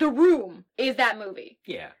I mean? The Room is that movie.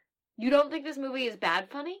 Yeah. You don't think this movie is bad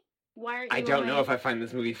funny? Why aren't you I don't know on if I find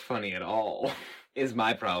this movie funny at all, is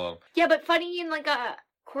my problem. Yeah, but funny in like a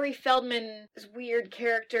Corey Feldman's weird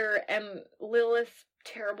character and Lilith's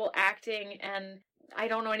terrible acting and I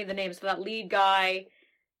don't know any of the names, so that lead guy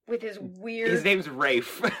with his weird... His name's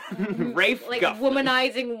Rafe. Rafe like Guffman.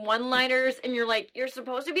 womanizing one-liners and you're like, you're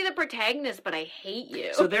supposed to be the protagonist, but I hate you.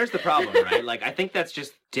 So there's the problem, right? Like, I think that's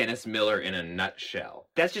just Dennis Miller in a nutshell.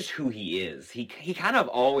 That's just who he is. He kind of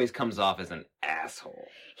always comes off as an asshole.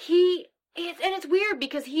 And it's weird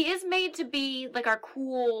because he is made to be like our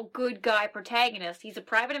cool, good guy protagonist. He's a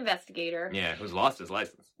private investigator. Yeah, who's lost his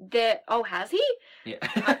license. Has he? Yeah.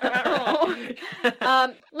 I don't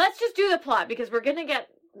know. Let's just do the plot because we're gonna get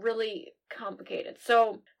really complicated.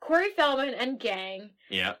 So Corey Feldman and gang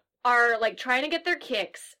Yeah. are like trying to get their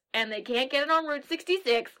kicks and they can't get it on Route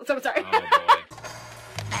 66. So I'm sorry. Oh boy.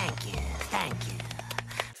 Thank you.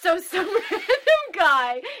 So some random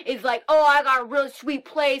guy is like, oh, I got a really sweet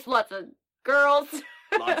place, lots of girls.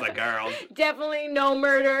 Lots of girls. Definitely no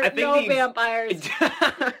murder, I think no vampires.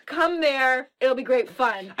 Come there, it'll be great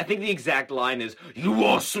fun. I think the exact line is, "You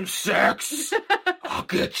want some sex? I'll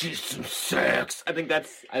get you some sex." I think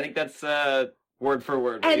that's word for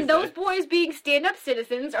word. what he And those said. boys being stand-up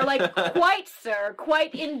citizens are like, quite, sir,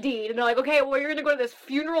 quite indeed. And they're like, okay, well, you're gonna go to this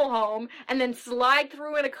funeral home and then slide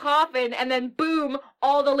through in a coffin and then boom,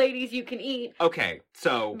 all the ladies you can eat. Okay,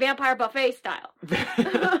 so Vampire buffet style.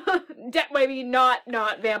 Maybe not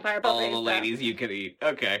vampire buffet all the style. ladies you can eat.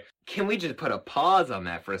 Okay. Can we just put a pause on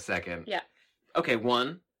that for a second? Yeah. Okay,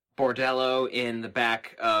 one, bordello in the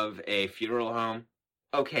back of a funeral home.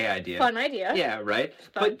 Okay idea. Fun idea. Yeah, right?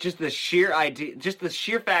 Fun. But just the sheer idea, just the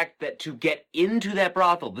sheer fact that to get into that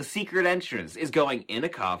brothel, the secret entrance is going in a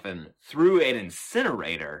coffin, through an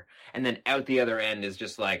incinerator, and then out the other end is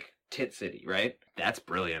just like Tit City, right? That's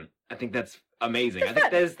brilliant. I think that's amazing. I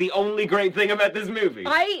think that is the only great thing about this movie.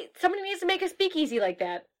 Somebody needs to make a speakeasy like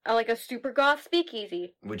that. Like a super goth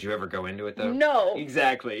speakeasy. Would you ever go into it, though? No.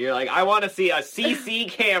 Exactly. You're like, I want to see a CC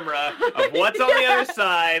camera of what's on the other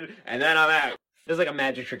side, and then I'm out. There's like a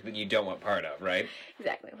magic trick that you don't want part of, right?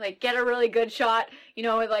 Exactly. Like, get a really good shot,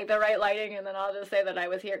 with like the right lighting, and then I'll just say that I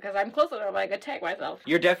was here because I'm close enough I could tag myself.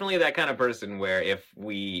 You're definitely that kind of person where if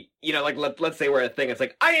we, like, let's say we're a thing, it's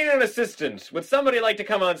like, I need an assistant. Would somebody like to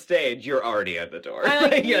come on stage? You're already at the door. I'm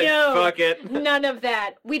like, You're no, fuck it. None of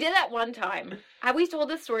that. We did that one time. Have we told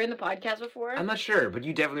this story in the podcast before? I'm not sure, but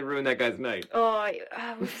you definitely ruined that guy's night. Oh, it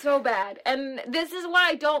was so bad. And this is why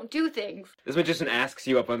I don't do things. This magician asks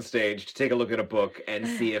you up on stage to take a look at a book and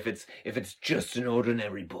see if it's just an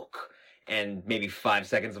ordinary book. And maybe 5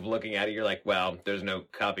 seconds of looking at it, you're like, well, there's no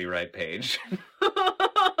copyright page. And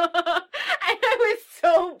I was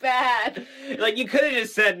so bad. Like, you could have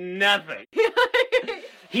just said nothing.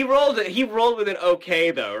 He rolled with it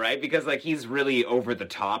okay, though, right? Because, like, he's really over the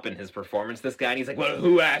top in his performance, this guy. And he's like, well,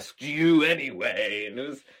 who asked you anyway? And it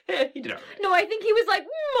was, he did all right. No, I think he was like,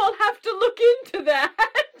 I'll have to look into that.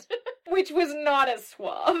 Which was not as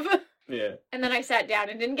suave. Yeah. And then I sat down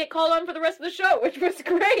and didn't get called on for the rest of the show, which was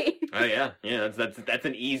great. Oh, yeah. Yeah, that's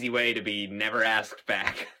an easy way to be never asked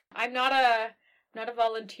back. I'm not a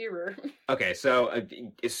volunteerer. Okay, so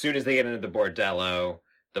as soon as they get into the bordello,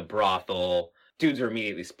 the brothel, dudes are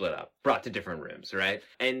immediately split up, brought to different rooms, right?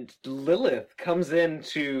 And Lilith comes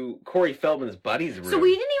into Corey Feldman's buddy's room. So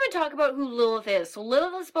we didn't even talk about who Lilith is. So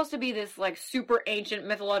Lilith is supposed to be this, like, super ancient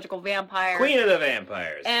mythological vampire. Queen of the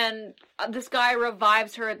vampires. And this guy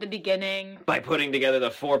revives her at the beginning. By putting together the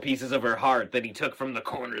 4 pieces of her heart that he took from the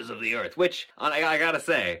corners of the earth, which, I gotta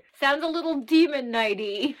say... Sounds a little demon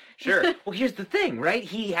nighty. Sure. Well, here's the thing, right?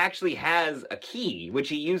 He actually has a key, which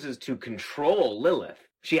he uses to control Lilith.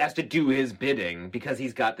 She has to do his bidding because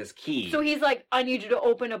he's got this key. So he's like, I need you to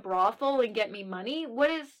open a brothel and get me money?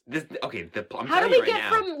 What is... This, okay, I'm How do telling we you right get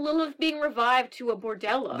now, from Lilith being revived to a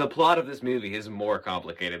bordello? the plot of this movie is more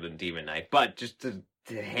complicated than Demon Knight, but just to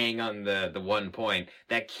hang on the one point,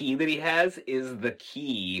 that key that he has is the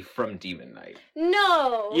key from Demon Knight.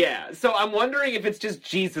 No! Yeah, so I'm wondering if it's just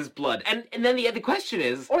Jesus' blood. And then the question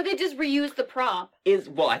is... Or they just reuse the prop.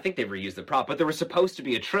 Well, I think they reused the prop, but there was supposed to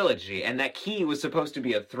be a trilogy, and that key was supposed to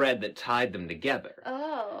be a thread that tied them together.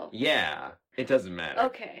 Oh. Yeah, it doesn't matter.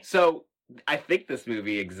 Okay. So, I think this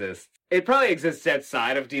movie exists. It probably exists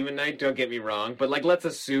outside of Demon Knight, don't get me wrong, but, like, let's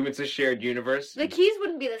assume it's a shared universe. The keys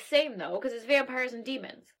wouldn't be the same, though, because it's vampires and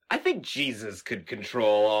demons. I think Jesus could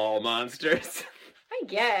control all monsters. I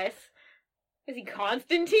guess. Is he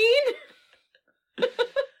Constantine?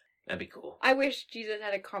 That'd be cool. I wish Jesus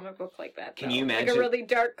had a comic book like that. Can though. you imagine? Like a really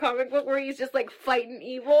dark comic book where he's just, like, fighting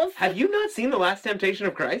evils. Have you not seen The Last Temptation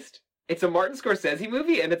of Christ? It's a Martin Scorsese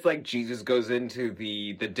movie, and it's like Jesus goes into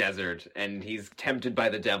the desert, and he's tempted by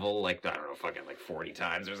the devil, like, I don't know, fucking like 40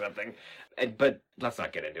 times or something. But let's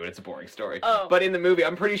not get into it. It's a boring story. Oh. But in the movie,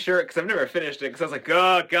 I'm pretty sure, because I've never finished it, because I was like,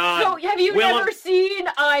 oh, God. So, have you never seen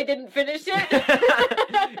I Didn't Finish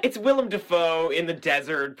It? It's Willem Dafoe in the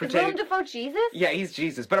desert. Is Willem Dafoe Jesus? Yeah, he's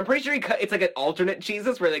Jesus. But I'm pretty sure it's like an alternate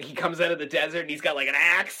Jesus, where like he comes out of the desert, and he's got like an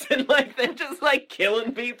axe, and like they're just like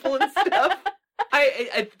killing people and stuff.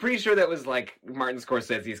 I'm pretty sure that was like Martin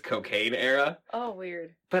Scorsese's cocaine era. Oh,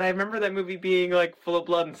 weird. But I remember that movie being like full of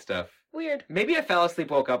blood and stuff. Weird. Maybe I fell asleep,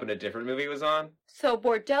 woke up, and a different movie was on. So,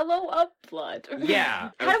 bordello of blood. Yeah.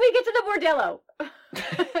 How do we get to the bordello?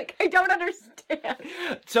 Like, I don't understand.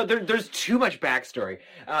 So there's too much backstory.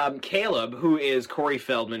 Caleb, who is Corey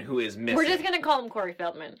Feldman, who is missing. We're just gonna call him Corey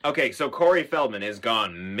Feldman. Okay, so Corey Feldman is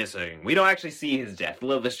gone missing. We don't actually see his death.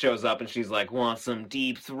 Lilith shows up and she's like, want some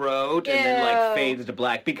deep throat? And then like fades to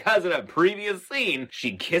black because in a previous scene,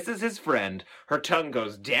 she kisses his friend, her tongue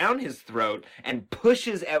goes down his throat and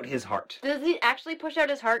pushes out his heart. Does he actually push out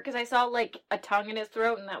his heart? Because I saw like a tongue in his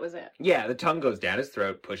throat and that was it. Yeah, the tongue goes down his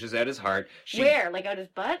throat, pushes out his heart. Where? Like out his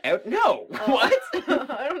butt? Out? No. Oh. What?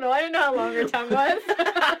 I don't know. I didn't know how long her tongue was.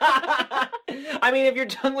 I mean, if your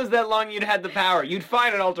tongue was that long, you'd have the power. You'd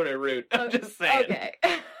find an alternate route. I'm just saying. Okay.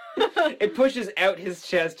 It pushes out his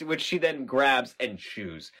chest, which she then grabs and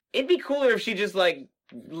chews. It'd be cooler if she just, like,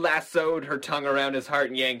 lassoed her tongue around his heart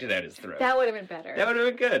and yanked it out his throat. That would have been better. That would have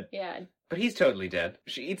been good. Yeah. But he's totally dead.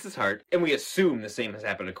 She eats his heart, and we assume the same has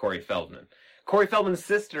happened to Corey Feldman. Corey Feldman's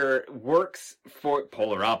sister works for...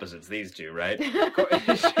 Polar opposites, these two, right?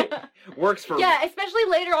 She works for... Yeah, especially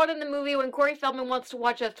later on in the movie when Corey Feldman wants to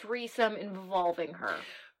watch a threesome involving her.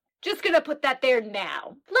 Just gonna put that there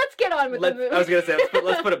now. Let's get on with the movie. I was gonna say,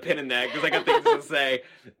 let's put a pin in that, because I got things to say.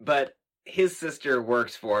 But his sister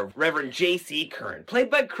works for Reverend J.C. Curran,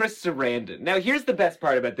 played by Chris Sarandon. Now, here's the best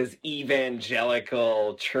part about this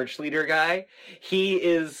evangelical church leader guy. He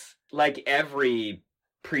is like every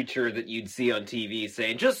preacher that you'd see on TV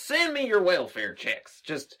saying, just send me your welfare checks.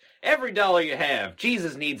 Just every dollar you have.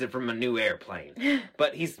 Jesus needs it from a new airplane.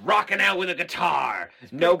 But he's rocking out with a guitar.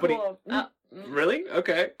 Nobody... Cool. Really?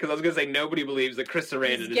 Okay. Because I was going to say nobody believes that Chris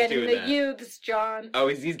Sarandon is doing that. He's getting the youths, John. Oh,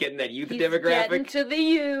 he's getting that youth demographic? Getting to the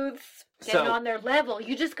youths. Getting on their level.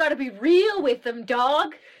 You just gotta be real with them,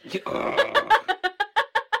 dog.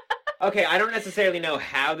 Okay, I don't necessarily know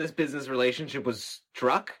how this business relationship was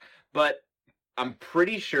struck, but I'm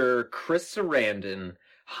pretty sure Chris Sarandon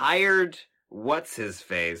hired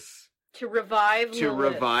what's-his-face to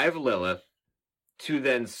revive Lilith, to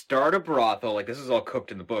then start a brothel. Like, this is all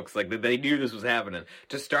cooked in the books. Like, they knew this was happening.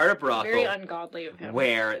 To start a brothel. Very ungodly of him.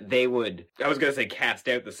 Where they would, I was going to say cast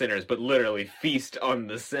out the sinners, but literally feast on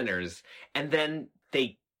the sinners. And then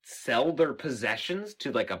they sell their possessions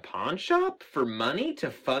to, like, a pawn shop for money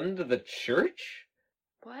to fund the church?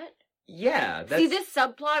 What? Yeah. That's... See, this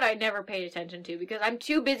subplot I never paid attention to because I'm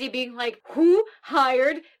too busy being like, who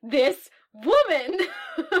hired this woman?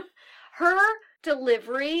 Her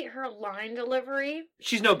line delivery.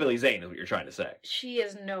 She's no Billy Zane, is what you're trying to say. She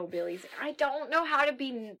is no Billy Zane. I don't know how to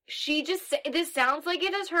be... This sounds like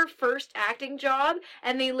it is her first acting job,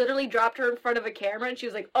 and they literally dropped her in front of a camera, and she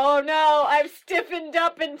was like, oh no, I've stiffened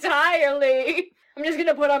up entirely. I'm just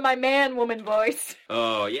gonna put on my man-woman voice.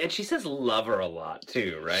 Oh, yeah, and she says lover a lot,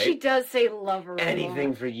 too, right? She does say lover.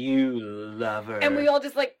 Anything for you, lover. And we all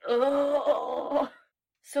just like, oh.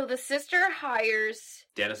 So the sister hires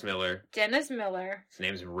Dennis Miller. Dennis Miller. His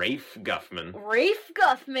name's Rafe Guffman. Rafe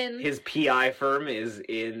Guffman. His PI firm is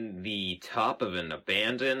in the top of an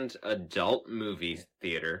abandoned adult movie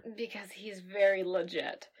theater. Because he's very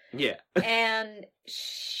legit. Yeah. And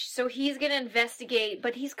so he's gonna investigate,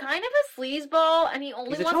 but he's kind of a sleazeball, and he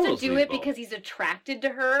only wants to do it because he's attracted to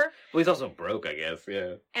her. Well, he's also broke, I guess,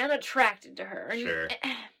 yeah. And attracted to her. Sure.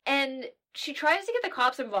 And she tries to get the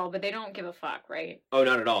cops involved, but they don't give a fuck, right? Oh,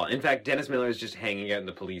 not at all. In fact, Dennis Miller is just hanging out in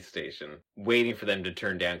the police station, waiting for them to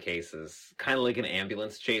turn down cases. Kind of like an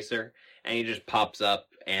ambulance chaser. And he just pops up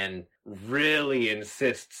and really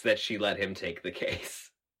insists that she let him take the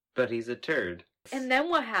case. But he's a turd. And then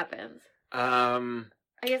what happens? I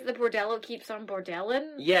guess the bordello keeps on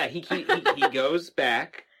bordelling? Yeah, he goes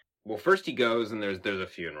back. Well, first he goes and there's a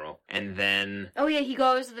funeral. And then... Oh yeah, he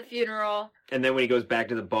goes to the funeral. And then when he goes back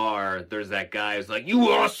to the bar, there's that guy who's like, "You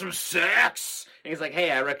want some sex?" And he's like,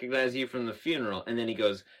 "Hey, I recognize you from the funeral." And then he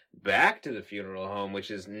goes back to the funeral home,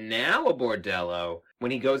 which is now a bordello.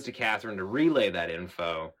 When he goes to Catherine to relay that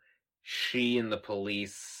info, she and the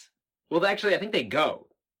police... Well, actually, I think they go.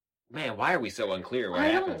 Man, why are we so unclear what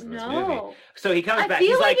happens in this movie? So he comes back. I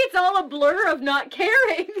feel like it's all a blur of not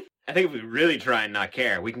caring. I think if we really try and not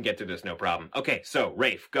care, we can get through this no problem. Okay, so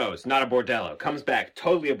Rafe goes, not a bordello, comes back,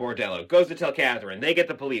 totally a bordello, goes to tell Catherine. They get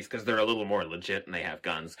the police because they're a little more legit and they have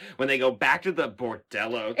guns. When they go back to the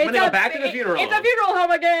bordello, when they go back to the funeral. It's a funeral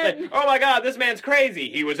home again! Like, oh my god, this man's crazy.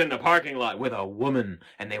 He was in the parking lot with a woman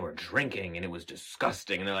and they were drinking and it was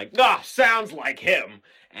disgusting. And they're like, sounds like him.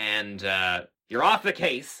 And, you're off the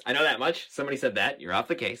case. I know that much. Somebody said that. You're off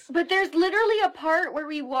the case. But there's literally a part where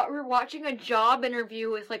we're watching a job interview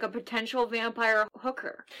with, like, a potential vampire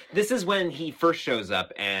hooker. This is when he first shows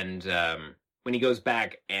up, and when he goes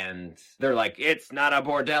back, and they're like, "It's not a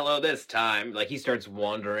bordello this time." Like, he starts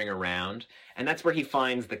wandering around, and that's where he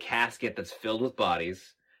finds the casket that's filled with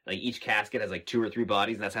bodies. Like, each casket has, like, 2 or 3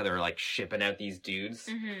 bodies, and that's how they're, like, shipping out these dudes.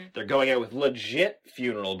 Mm-hmm. They're going out with legit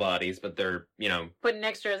funeral bodies, but they're, putting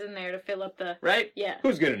extras in there to fill up the... Right? Yeah.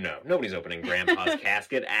 Who's gonna know? Nobody's opening Grandpa's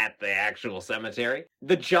casket at the actual cemetery.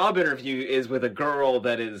 The job interview is with a girl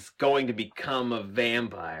that is going to become a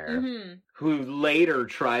vampire, who later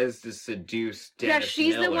tries to seduce Dennis Miller. Yeah,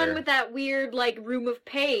 she's the one with that weird, like, room of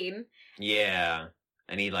pain. Yeah.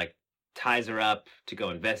 And he, like, ties her up to go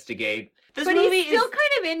investigate. He's still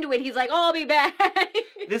kind of into it. He's like, I'll be back.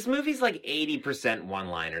 This movie's like 80%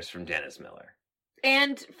 one-liners from Dennis Miller.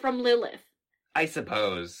 And from Lilith. I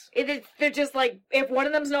suppose. They're just like, if one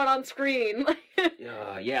of them's not on screen.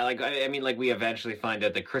 Yeah, like, I mean, like, we eventually find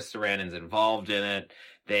out that Chris Sarandon's involved in it.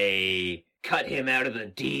 They cut him out of the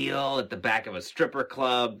deal at the back of a strip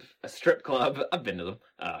club. I've been to them,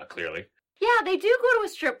 clearly. Yeah, they do go to a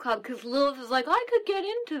strip club because Lilith is like, I could get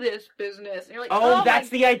into this business. And you're like, oh that's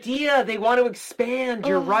the idea. They want to expand.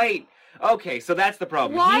 You're right. Okay, so that's the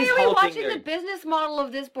problem. Why are we watching the business model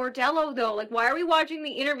of this bordello, though? Like, why are we watching the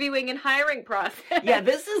interviewing and hiring process? Yeah,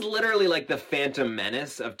 this is literally like the Phantom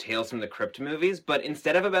Menace of Tales from the Crypt movies, but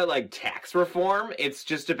instead of about, like, tax reform, it's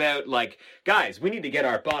just about, like, guys, we need to get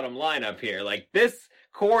our bottom line up here. Like, this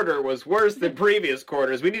quarter was worse than previous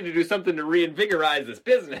quarters. We need to do something to reinvigorize this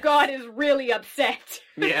business. God is really upset.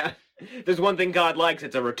 Yeah. There's one thing God likes,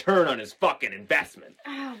 it's a return on his fucking investment.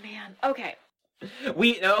 Oh, man. Okay.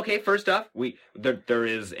 First off, there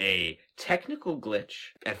is a technical glitch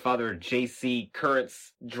at Father J.C.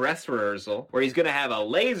 Current's dress rehearsal where he's going to have a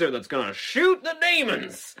laser that's going to shoot the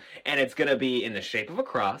demons. And it's going to be in the shape of a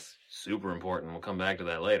cross. Super important. We'll come back to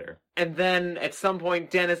that later. And then at some point,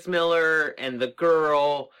 Dennis Miller and the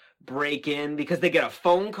girl break in because they get a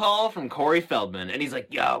phone call from Corey Feldman, and he's like,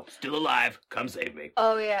 "Yo, still alive, come save me."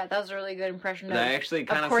 Oh yeah, that was a really good impression of actually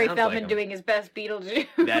kind of Corey Feldman doing his best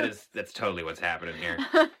Beetlejuice. That's totally what's happening here.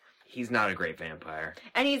 He's not a great vampire.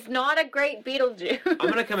 And he's not a great Beetlejuice. I'm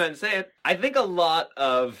gonna come out and say it. I think a lot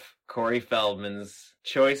of Corey Feldman's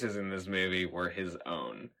choices in this movie were his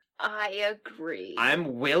own. I agree.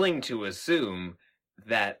 I'm willing to assume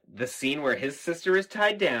that the scene where his sister is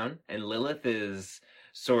tied down and Lilith is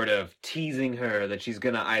sort of teasing her that she's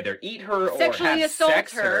gonna either eat her sexually or have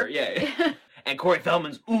sex her. Yeah. And Corey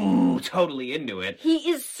Feldman's totally into it. He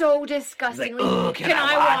is so disgusting. He's like, can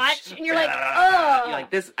I watch? And you're like, ugh. You're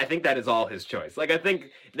like, this. I think that is all his choice. Like, I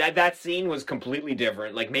think that scene was completely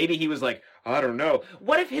different. Like, maybe he was like, I don't know.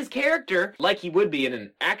 What if his character, like he would be in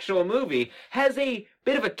an actual movie, has a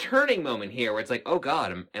bit of a turning moment here where it's like, oh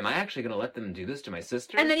God, am I actually going to let them do this to my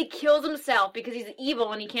sister? And then he kills himself because he's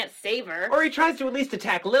evil and he can't save her. Or he tries to at least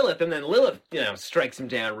attack Lilith, and then Lilith, strikes him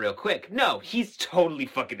down real quick. No, he's totally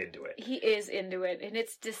fucking into it. He is into it, and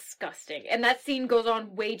it's disgusting. And that scene goes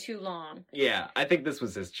on way too long. Yeah, I think this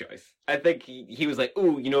was his choice. I think he was like,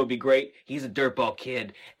 ooh, it'd be great. He's a dirtball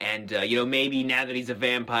kid, and, maybe now that he's a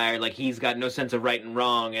vampire, like, he's got no sense of right and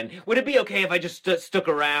wrong, and would it be okay if I just stuck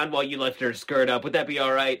around while you lifted her skirt up? Would that be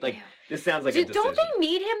alright? Like, this sounds like a decision. Don't they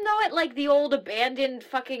meet him, though, at, like, the old abandoned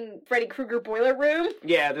fucking Freddy Krueger boiler room?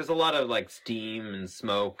 Yeah, there's a lot of, like, steam and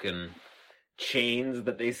smoke and chains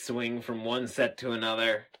that they swing from one set to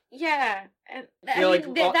another. Yeah, and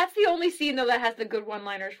that's the only scene, though, that has the good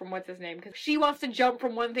one-liners from what's-his-name, because she wants to jump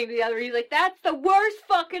from one thing to the other, he's like, that's the worst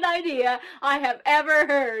fucking idea I have ever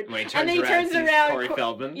heard. When he turns around, Corey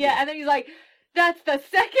Feldman. Yeah, and then he's like, that's the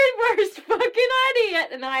second worst fucking idea,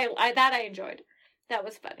 and I enjoyed. That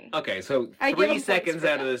was funny. Okay, so 3 seconds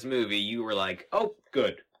out of this movie, you were like, oh,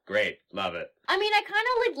 good. Great. Love it. I mean, I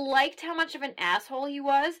kind of, liked how much of an asshole he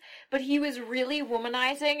was, but he was really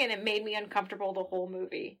womanizing, and it made me uncomfortable the whole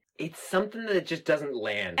movie. It's something that just doesn't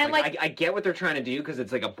land. And, I get what they're trying to do, because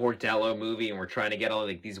it's like a bordello movie, and we're trying to get all,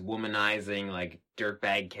 these womanizing,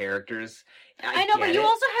 dirtbag characters. I know, but you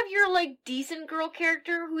also have your, decent girl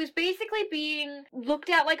character who is basically being looked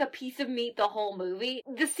at like a piece of meat the whole movie.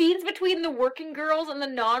 The scenes between the working girls and the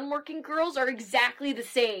non-working girls are exactly the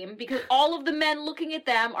same, because all of the men looking at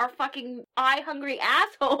them are fucking eye-hungry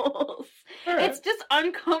assholes. Right. It's just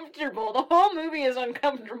uncomfortable. The whole movie is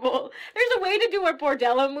uncomfortable. There's a way to do a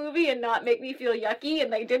bordello movie and not make me feel yucky,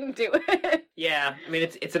 and they didn't do it. Yeah, I mean,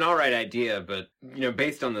 it's an alright idea, but,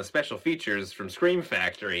 based on the special features from Scream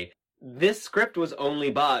Factory, this script was only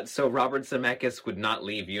bought so Robert Zemeckis would not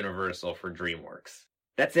leave Universal for DreamWorks.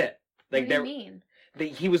 That's it. What do you mean?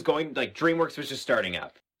 He was going, DreamWorks was just starting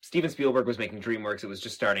up. Steven Spielberg was making DreamWorks, it was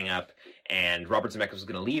just starting up, and Robert Zemeckis was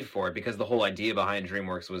going to leave for it because the whole idea behind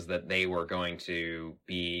DreamWorks was that they were going to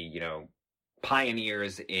be,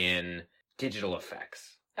 pioneers in digital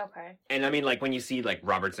effects. Okay. And I mean, when you see,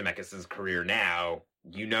 Robert Zemeckis' career now,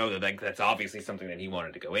 that, that's obviously something that he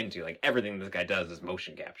wanted to go into. Everything this guy does is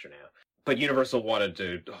motion capture now. But Universal wanted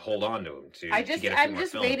to hold on to him to get a few I'm more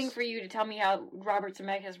just films. Waiting for you to tell me how Robert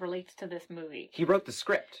Zemeckis relates to this movie. He wrote the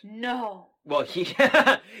script. No. Well, he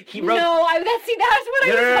wrote... No, that's what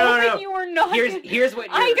I was hoping you were not. Here's what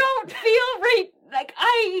I don't feel right.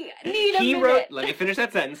 I need a minute. Let me finish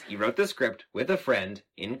that sentence. He wrote the script with a friend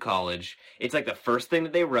in college. It's the first thing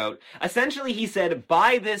that they wrote. Essentially, he said,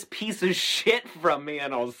 buy this piece of shit from me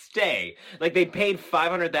and I'll stay. They paid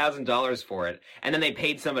 $500,000 for it, and then they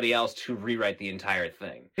paid somebody else to rewrite the entire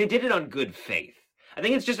thing. They did it on good faith. I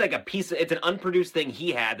think it's just it's an unproduced thing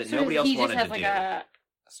he had that nobody else wanted to do. He just has a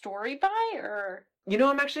story by, or?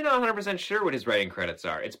 I'm actually not 100% sure what his writing credits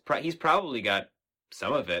are. He's probably got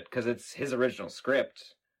some of it, because it's his original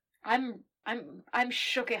script. I'm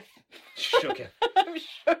shooketh. Shooketh. I'm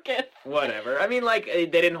shooketh. Whatever. I mean, they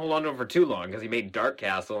didn't hold on to him for too long, because he made Dark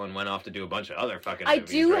Castle and went off to do a bunch of other fucking movies, I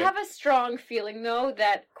do right? have a strong feeling, though,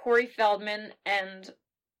 that Corey Feldman and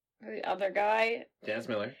the other guy... Dennis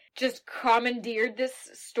Miller. Just commandeered this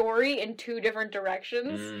story in 2 different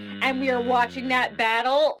directions, and we are watching that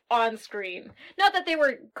battle on screen. Not that they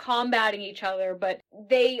were combating each other, but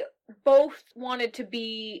they both wanted to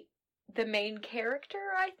be the main character,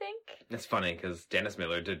 I think. It's funny, because Dennis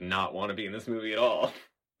Miller did not want to be in this movie at all.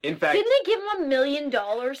 In fact... Didn't they give him $1 million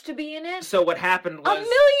to be in it? So what happened was... $1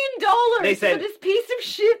 million! They said, for this piece of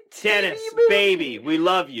shit Dennis, baby, we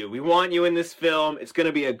love you. We want you in this film. It's going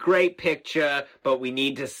to be a great picture, but we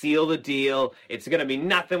need to seal the deal. It's going to be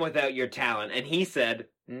nothing without your talent. And he said...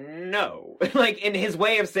 no. In his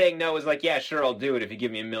way of saying no is yeah, sure, I'll do it if you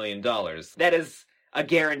give me $1 million. That is a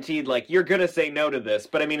guaranteed, you're gonna say no to this,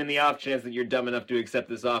 but I mean, in the off chance that you're dumb enough to accept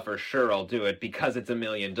this offer, sure, I'll do it, because it's $1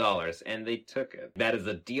 million. And they took it. That is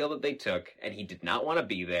a deal that they took, and he did not want to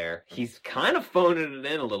be there. He's kind of phoning it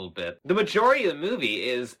in a little bit. The majority of the movie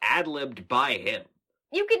is ad-libbed by him.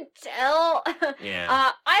 You can tell. Yeah.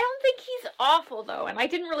 I don't think he's awful, though, and I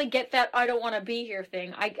didn't really get that I don't want to be here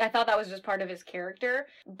thing. I thought that was just part of his character.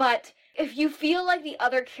 But if you feel like the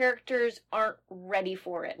other characters aren't ready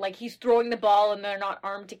for it, he's throwing the ball and they're not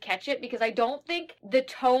armed to catch it, because I don't think the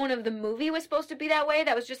tone of the movie was supposed to be that way.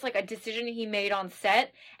 That was just a decision he made on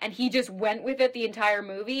set, and he just went with it the entire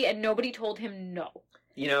movie, and nobody told him no.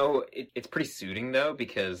 You know, it's pretty suiting, though,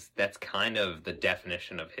 because that's kind of the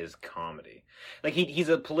definition of his comedy. Like, he's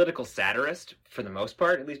a political satirist, for the most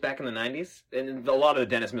part, at least back in the 90s. And a lot of the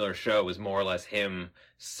Dennis Miller Show was more or less him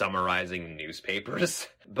summarizing newspapers.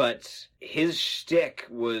 But his shtick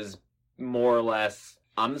was more or less,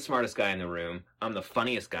 I'm the smartest guy in the room, I'm the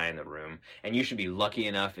funniest guy in the room, and you should be lucky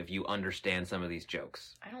enough if you understand some of these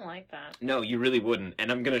jokes. I don't like that. No, you really wouldn't.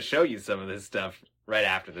 And I'm going to show you some of this stuff right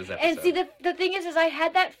after this episode. And see, the thing is I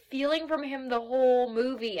had that feeling from him the whole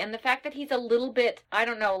movie, and the fact that he's a little bit, I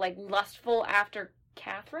don't know, like lustful after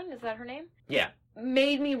Catherine, is that her name? Yeah.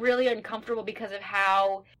 Made me really uncomfortable because of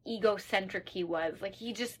how egocentric he was. Like,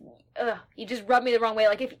 he just rubbed me the wrong way.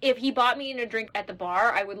 Like, if he bought me a drink at the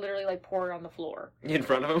bar, I would literally, like, pour it on the floor. In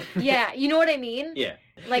front of him? Yeah, you know what I mean? Yeah.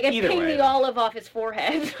 Like, I'd ping the olive off his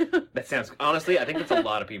forehead. That sounds, honestly, I think that's a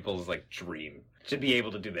lot of people's, like, dream. To be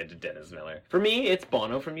able to do that to Dennis Miller. For me, it's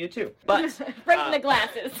Bono from U2. But right in the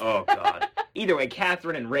glasses. Oh, God. Either way,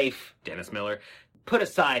 Catherine and Rafe, Dennis Miller, put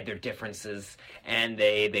aside their differences, and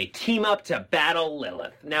they team up to battle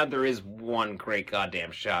Lilith. Now, there is one great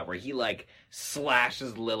goddamn shot where he, like,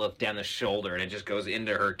 slashes Lilith down the shoulder, and it just goes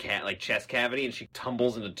into her chest cavity, and she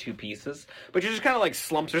tumbles into two pieces. But she just kind of, like,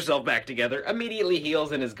 slumps herself back together, immediately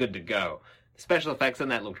heals, and is good to go. Special effects on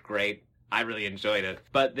that looked great. I really enjoyed it.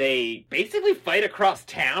 But they basically fight across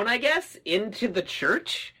town, I guess, into the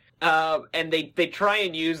church. And they try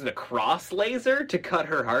and use the cross laser to cut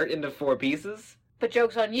her heart into 4 pieces. But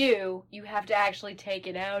joke's on you, you have to actually take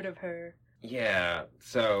it out of her. Yeah,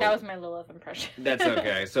 so... That was my Lilith impression. That's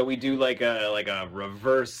okay. So we do like a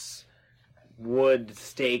reverse wood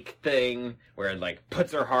stake thing where it like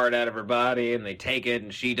puts her heart out of her body and they take it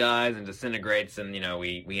and she dies and disintegrates and, you know,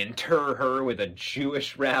 we inter her with a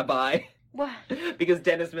Jewish rabbi. What? Because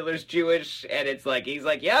Dennis Miller's Jewish, and it's like, he's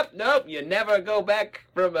like, yep, nope, you never go back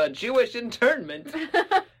from a Jewish internment.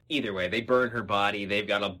 Either way, they burn her body. They've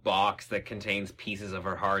got a box that contains pieces of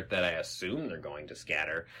her heart that I assume they're going to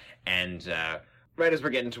scatter. And right as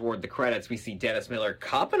we're getting toward the credits, we see Dennis Miller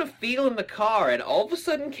copping a feel in the car, and all of a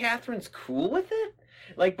sudden Catherine's cool with it?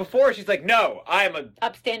 Like, before, she's like, no, I'm a...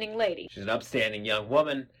 upstanding lady. She's an upstanding young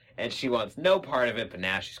woman. And she wants no part of it, but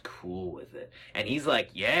now she's cool with it. And he's like,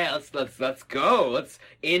 yeah, let's go. Let's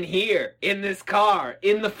in here, in this car,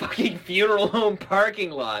 in the fucking funeral home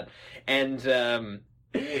parking lot. And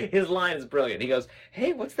his line is brilliant. He goes,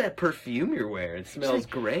 hey, what's that perfume you're wearing? It smells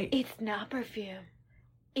great. It's not perfume.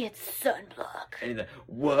 It's sunblock. And he's like,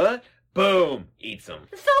 what? Boom. Eats him.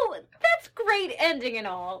 So, that's great ending and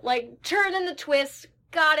all. Like, turning the twist.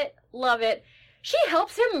 Got it. Love it. She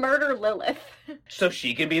helps him murder Lilith. So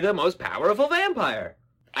she can be the most powerful vampire.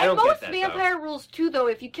 I don't most get that, vampire rules, too, though,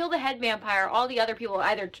 if you kill the head vampire, all the other people,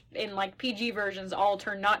 either in, like, PG versions, all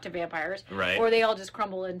turn not to vampires. Right. Or they all just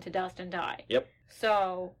crumble into dust and die. Yep.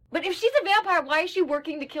 So... But if she's a vampire, why is she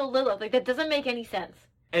working to kill Lilith? Like, that doesn't make any sense.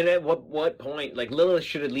 And at what point, like, Lilith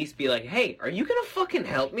should at least be like, hey, are you gonna fucking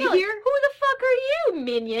help me here? Who the fuck are you,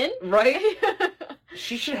 minion? Right?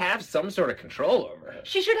 She should have some sort of control over her.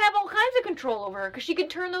 She should have all kinds of control over her, because she could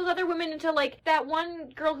turn those other women into, like, that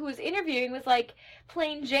one girl who was interviewing was, like,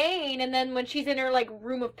 plain Jane, and then when she's in her, like,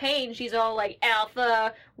 room of pain, she's all, like,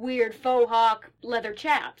 alpha, weird, faux hawk, leather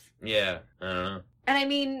chaps. Yeah, I don't know. And I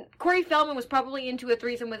mean, Corey Feldman was probably into a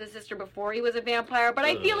threesome with his sister before he was a vampire, but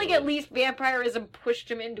I feel like at least vampirism pushed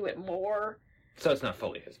him into it more. So it's not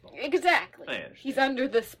fully his fault. Exactly. I understand. He's under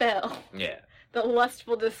the spell. Yeah. The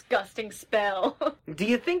lustful, disgusting spell. Do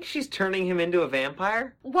you think she's turning him into a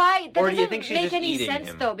vampire? Why? That or do you doesn't think she's make just any eating sense,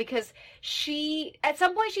 him? though, because at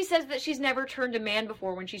some point she says that she's never turned a man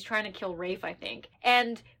before when she's trying to kill Rafe, I think.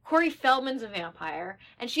 And Corey Feldman's a vampire,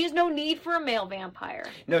 and she has no need for a male vampire.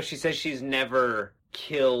 No, she says she's never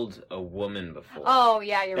killed a woman before. Oh,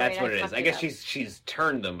 yeah, you're That's right. what it is. I guess she's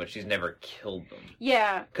turned them, but she's never killed them.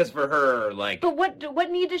 Yeah. Because for her, like... But what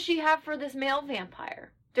need does she have for this male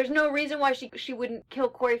vampire? There's no reason why she wouldn't kill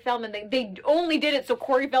Corey Feldman. They only did it so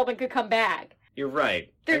Corey Feldman could come back. You're right.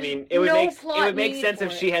 There's I mean, it would no make need sense for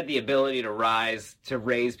if it. she had the ability to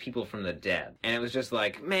raise people from the dead. And it was just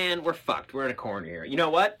like, man, we're fucked. We're in a corner here. You know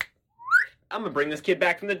what? I'm gonna bring this kid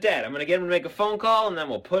back from the dead. I'm gonna get him to make a phone call, and then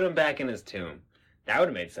we'll put him back in his tomb. That would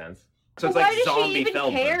have made sense. So it's But like why does zombie she even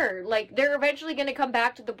Feldman. care? Like, they're eventually going to come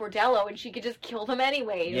back to the bordello, and she could just kill them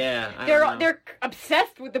anyways. Yeah, I don't know. They're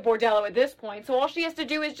obsessed with the bordello at this point, so all she has to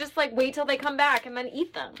do is just, like, wait till they come back and then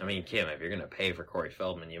eat them. I mean, Kim, if you're gonna pay for Corey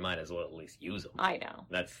Feldman, you might as well at least use him. I know.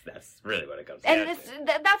 That's really what it comes down And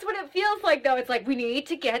to. that's what it feels like, though. It's like, we need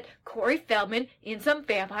to get Corey Feldman in some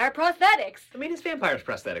vampire prosthetics. I mean, his vampire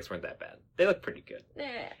prosthetics weren't that bad. They look pretty good.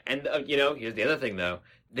 Eh. And, you know, here's the other thing, though.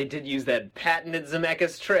 They did use that patented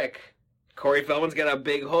Zemeckis trick Corey Feldman's got a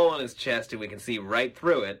big hole in his chest and we can see right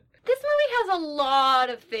through it. This movie has a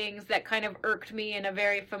lot of things that kind of irked me in a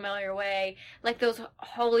very familiar way. Like those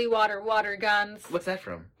holy water guns. What's that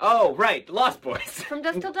from? Oh, right, The Lost Boys. From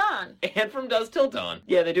Dusk Till Dawn. And From Dusk Till Dawn.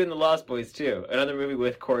 Yeah, they're doing The Lost Boys too. Another movie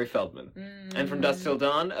with Corey Feldman. And From Dusk Till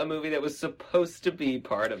Dawn, a movie that was supposed to be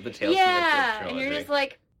part of the Tales from the Crypt trilogy. And you're just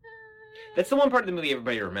like... That's the one part of the movie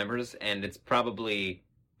everybody remembers, and it's probably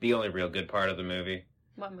the only real good part of the movie.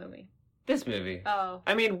 What movie? This movie. Oh.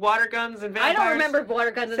 I mean, water guns and vampires. I don't remember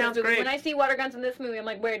water guns in this movie. Great. When I see water guns in this movie, I'm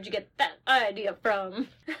like, where'd you get that idea from?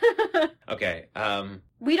 Okay,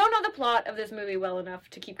 We don't know the plot of this movie well enough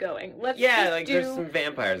to keep going. Let's there's some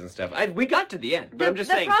vampires and stuff. We got to the end, but I'm just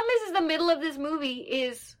saying. The problem is the middle of this movie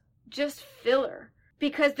is just filler.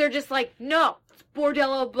 Because they're just like, no, it's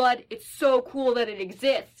Bordello of Blood. It's so cool that it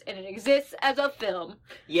exists, and it exists as a film.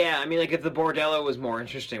 Yeah, I mean, like, if the Bordello was more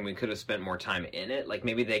interesting, we could have spent more time in it. Like,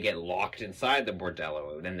 maybe they get locked inside the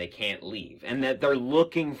Bordello, and they can't leave. And that they're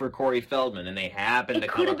looking for Corey Feldman, and they happen to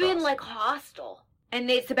come across. It could have been, like, Hostel. And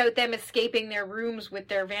it's about them escaping their rooms with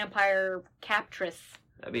their vampire captress.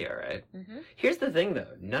 That'd be alright. Mm-hmm. Here's the thing,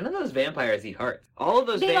 though. None of those vampires eat hearts. All of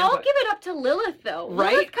those They all give it up to Lilith, though.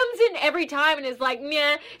 Right? Lilith comes in every time and is like,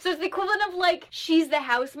 meh. So it's the equivalent of, like, she's the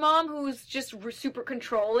house mom who's just super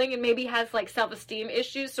controlling and maybe has, like, self-esteem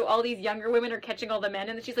issues, so all these younger women are catching all the men,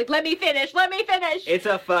 and then she's like, let me finish! It's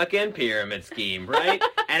a fucking pyramid scheme, right?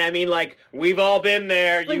 And I mean, like, we've all been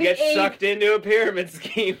there. Like you get sucked into a pyramid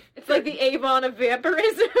scheme. It's like the Avon of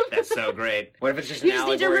vampirism. That's so great. What if it's just You an just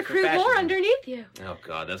need to allegory for recruit more fascism? underneath you. Oh,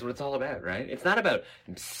 God, that's what it's all about, right? It's not about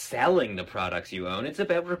selling the products you own. It's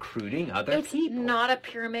about recruiting other people. It's not a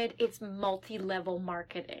pyramid. It's multi-level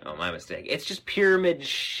marketing. Oh, my mistake. It's just pyramid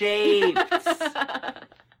shaped.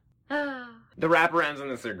 The wraparounds in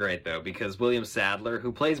this are great, though, because William Sadler,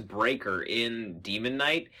 who plays Breaker in Demon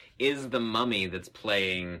Knight, is the mummy that's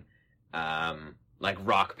playing, like,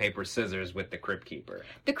 rock, paper, scissors with the Crypt Keeper.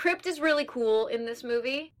 The crypt is really cool in this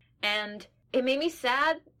movie, and it made me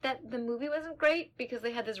sad that the movie wasn't great because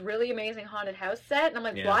they had this really amazing haunted house set, and I'm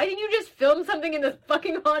like, why didn't you just film something in this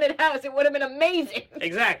fucking haunted house? It would have been amazing.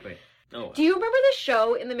 Exactly. Oh, well. Do you remember the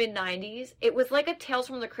show in the mid-90s? It was like a Tales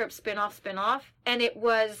from the Crypt spin-off, and it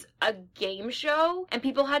was a game show, and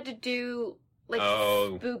people had to do, like,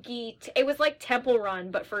 spooky... it was like Temple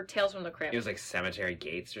Run, but for Tales from the Crypt. It was like Cemetery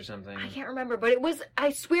Gates or something. I can't remember, but it was... I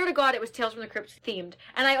swear to God, it was Tales from the Crypt themed.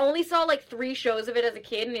 And I only saw, like, 3 shows of it as a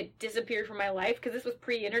kid, and it disappeared from my life, because this was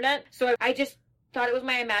pre-internet, so I just thought it was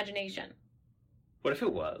my imagination. What if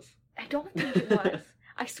it was? I don't think it was.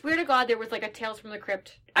 I swear to God, there was, like, a Tales from the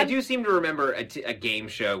Crypt. I do seem to remember a game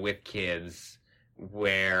show with kids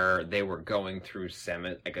where they were going through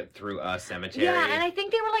through a cemetery. Yeah, and I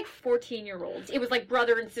think they were, like, 14-year-olds. It was, like,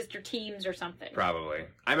 brother and sister teams or something. Probably.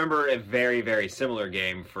 I remember a very, very similar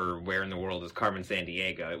game for Where in the World is Carmen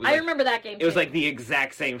Sandiego. It was I remember that game, too. It was, like, the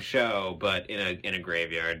exact same show, but in a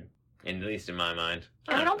graveyard, at least in my mind.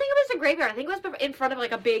 I don't think it was a graveyard. I think it was in front of,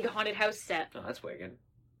 like, a big haunted house set. Oh, that's wicked.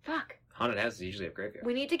 Fuck. Haunted houses usually have graveyards.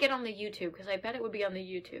 We need to get on the YouTube, because I bet it would be on the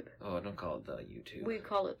YouTube. Oh, don't call it the YouTube. We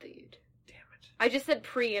call it the YouTube. Damn it. I just said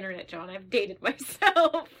pre-internet, John. I've dated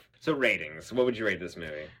myself. So ratings. What would you rate this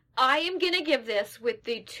movie? I am going to give this, with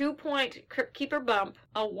the 2-point Crypt Keeper bump,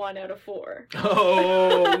 a 1 out of 4.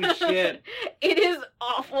 Oh, shit. It is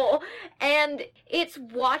awful. And it's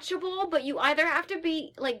watchable, but you either have to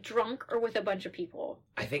be, like, drunk or with a bunch of people.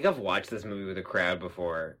 I think I've watched this movie with a crowd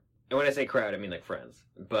before. And when I say crowd, I mean, like, friends.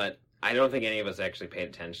 But I don't think any of us actually paid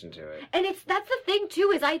attention to it. And that's the thing,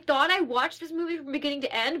 too, is I thought I watched this movie from beginning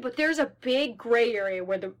to end, but there's a big gray area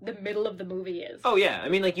where the middle of the movie is. Oh, yeah. I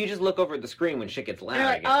mean, like, you just look over at the screen when shit gets loud. You're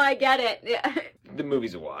like, oh, I get it. Yeah. The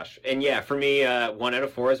movie's a wash. And yeah, for me, 1 out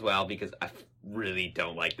of 4 as well, because I really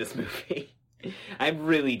don't like this movie. I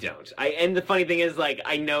really don't. And the funny thing is, like,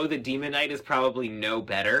 I know that Demon Knight is probably no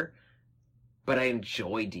better, but I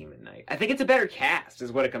enjoy Demon Knight. I think it's a better cast,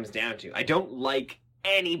 is what it comes down to. I don't like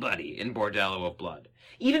anybody in Bordello of Blood.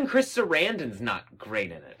 Even Chris Sarandon's not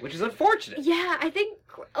great in it, which is unfortunate. Yeah, I think,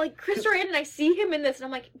 like, Chris Sarandon, I see him in this, and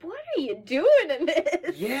I'm like, what are you doing in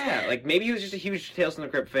this? Yeah, like, maybe he was just a huge Tales from the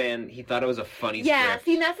Crypt fan. He thought it was a funny Yeah, script.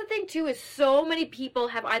 see, that's the thing, too, is so many people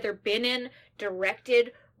have either been in,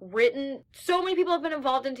 directed, written, so many people have been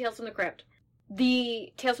involved in Tales from the Crypt.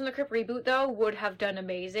 The Tales from the Crypt reboot, though, would have done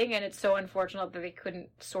amazing, and it's so unfortunate that they couldn't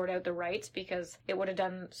sort out the rights, because it would have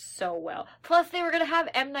done so well. Plus, they were going to have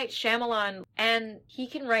M. Night Shyamalan, and he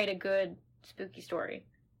can write a good spooky story.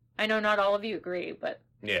 I know not all of you agree, but...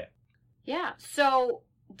 Yeah. Yeah, so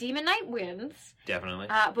Demon Knight wins. Definitely.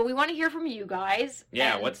 But we want to hear from you guys.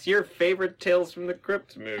 Yeah, what's your favorite Tales from the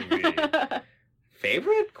Crypt movie?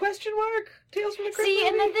 favorite? Question mark? Tales from the Crypt See, movie?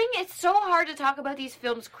 and the thing, it's so hard to talk about these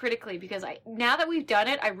films critically because now that we've done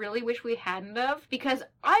it, I really wish we hadn't have, because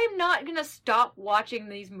I'm not gonna stop watching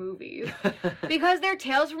these movies because they're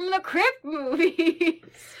Tales from the Crypt movies.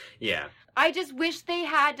 Yeah. I just wish they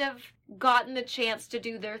had to have gotten the chance to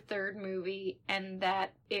do their third movie and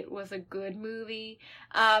that it was a good movie.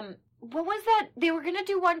 What was that? They were going to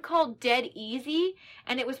do one called Dead Easy,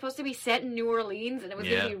 and it was supposed to be set in New Orleans, and it was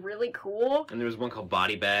going to be really cool. And there was one called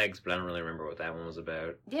Body Bags, but I don't really remember what that one was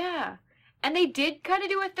about. Yeah. And they did kind of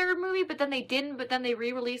do a third movie, but then they didn't, but then they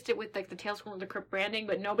re-released it with, like, the Tales from the Crypt branding,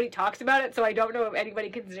 but nobody talks about it, so I don't know if anybody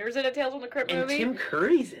considers it a Tales from the Crypt movie. And Tim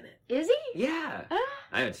Curry's in it. Is he? Yeah.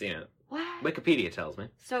 I haven't seen it. What? Wikipedia tells me.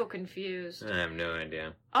 So confused. I have no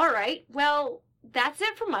idea. All right. Well, that's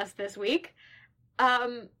it from us this week.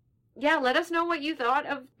 Yeah, let us know what you thought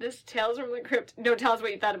of this Tales from the Crypt. No, tell us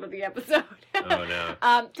what you thought about the episode. Oh, no.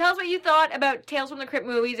 Tell us what you thought about Tales from the Crypt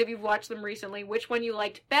movies if you've watched them recently. Which one you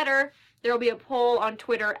liked better. There will be a poll on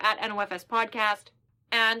Twitter at NOFS Podcast.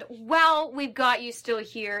 And while we've got you still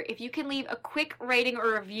here, if you can leave a quick rating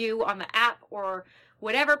or review on the app or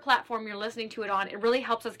whatever platform you're listening to it on, it really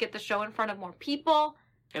helps us get the show in front of more people.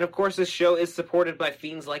 And of course, this show is supported by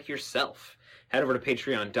fiends like yourself. Head over to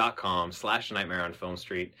patreon.com/Nightmare on Film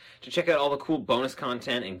Street to check out all the cool bonus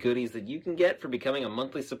content and goodies that you can get for becoming a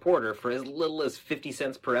monthly supporter for as little as 50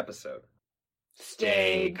 cents per episode.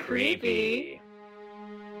 Stay creepy.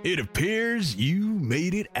 It appears you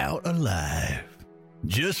made it out alive.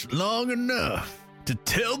 Just long enough to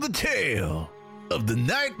tell the tale of the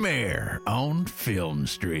Nightmare on Film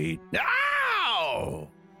Street. Ow!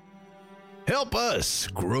 Help us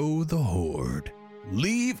grow the horde.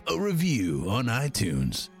 Leave a review on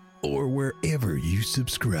iTunes or wherever you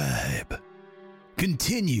subscribe.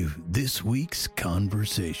 Continue this week's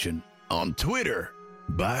conversation on Twitter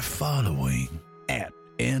by following at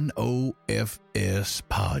NOFS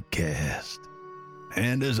Podcast.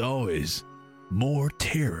 And as always, more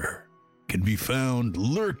terror can be found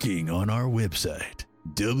lurking on our website,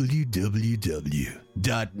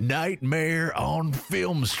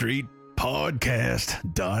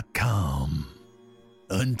 www.nightmareonfilmstreetpodcast.com.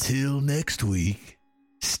 Until next week,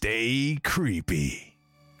 stay creepy,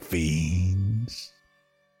 fiends.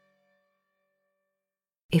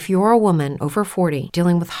 If you're a woman over 40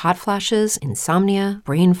 dealing with hot flashes, insomnia,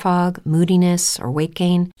 brain fog, moodiness, or weight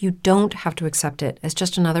gain, you don't have to accept it as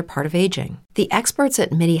just another part of aging. The experts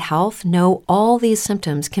at MIDI Health know all these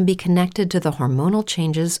symptoms can be connected to the hormonal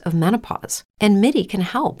changes of menopause. And MIDI can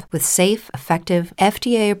help with safe, effective,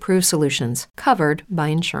 FDA-approved solutions covered by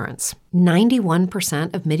insurance.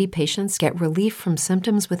 91% of MIDI patients get relief from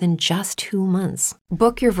symptoms within just 2 months.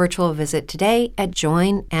 Book your virtual visit today at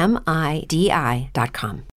joinmidi.com.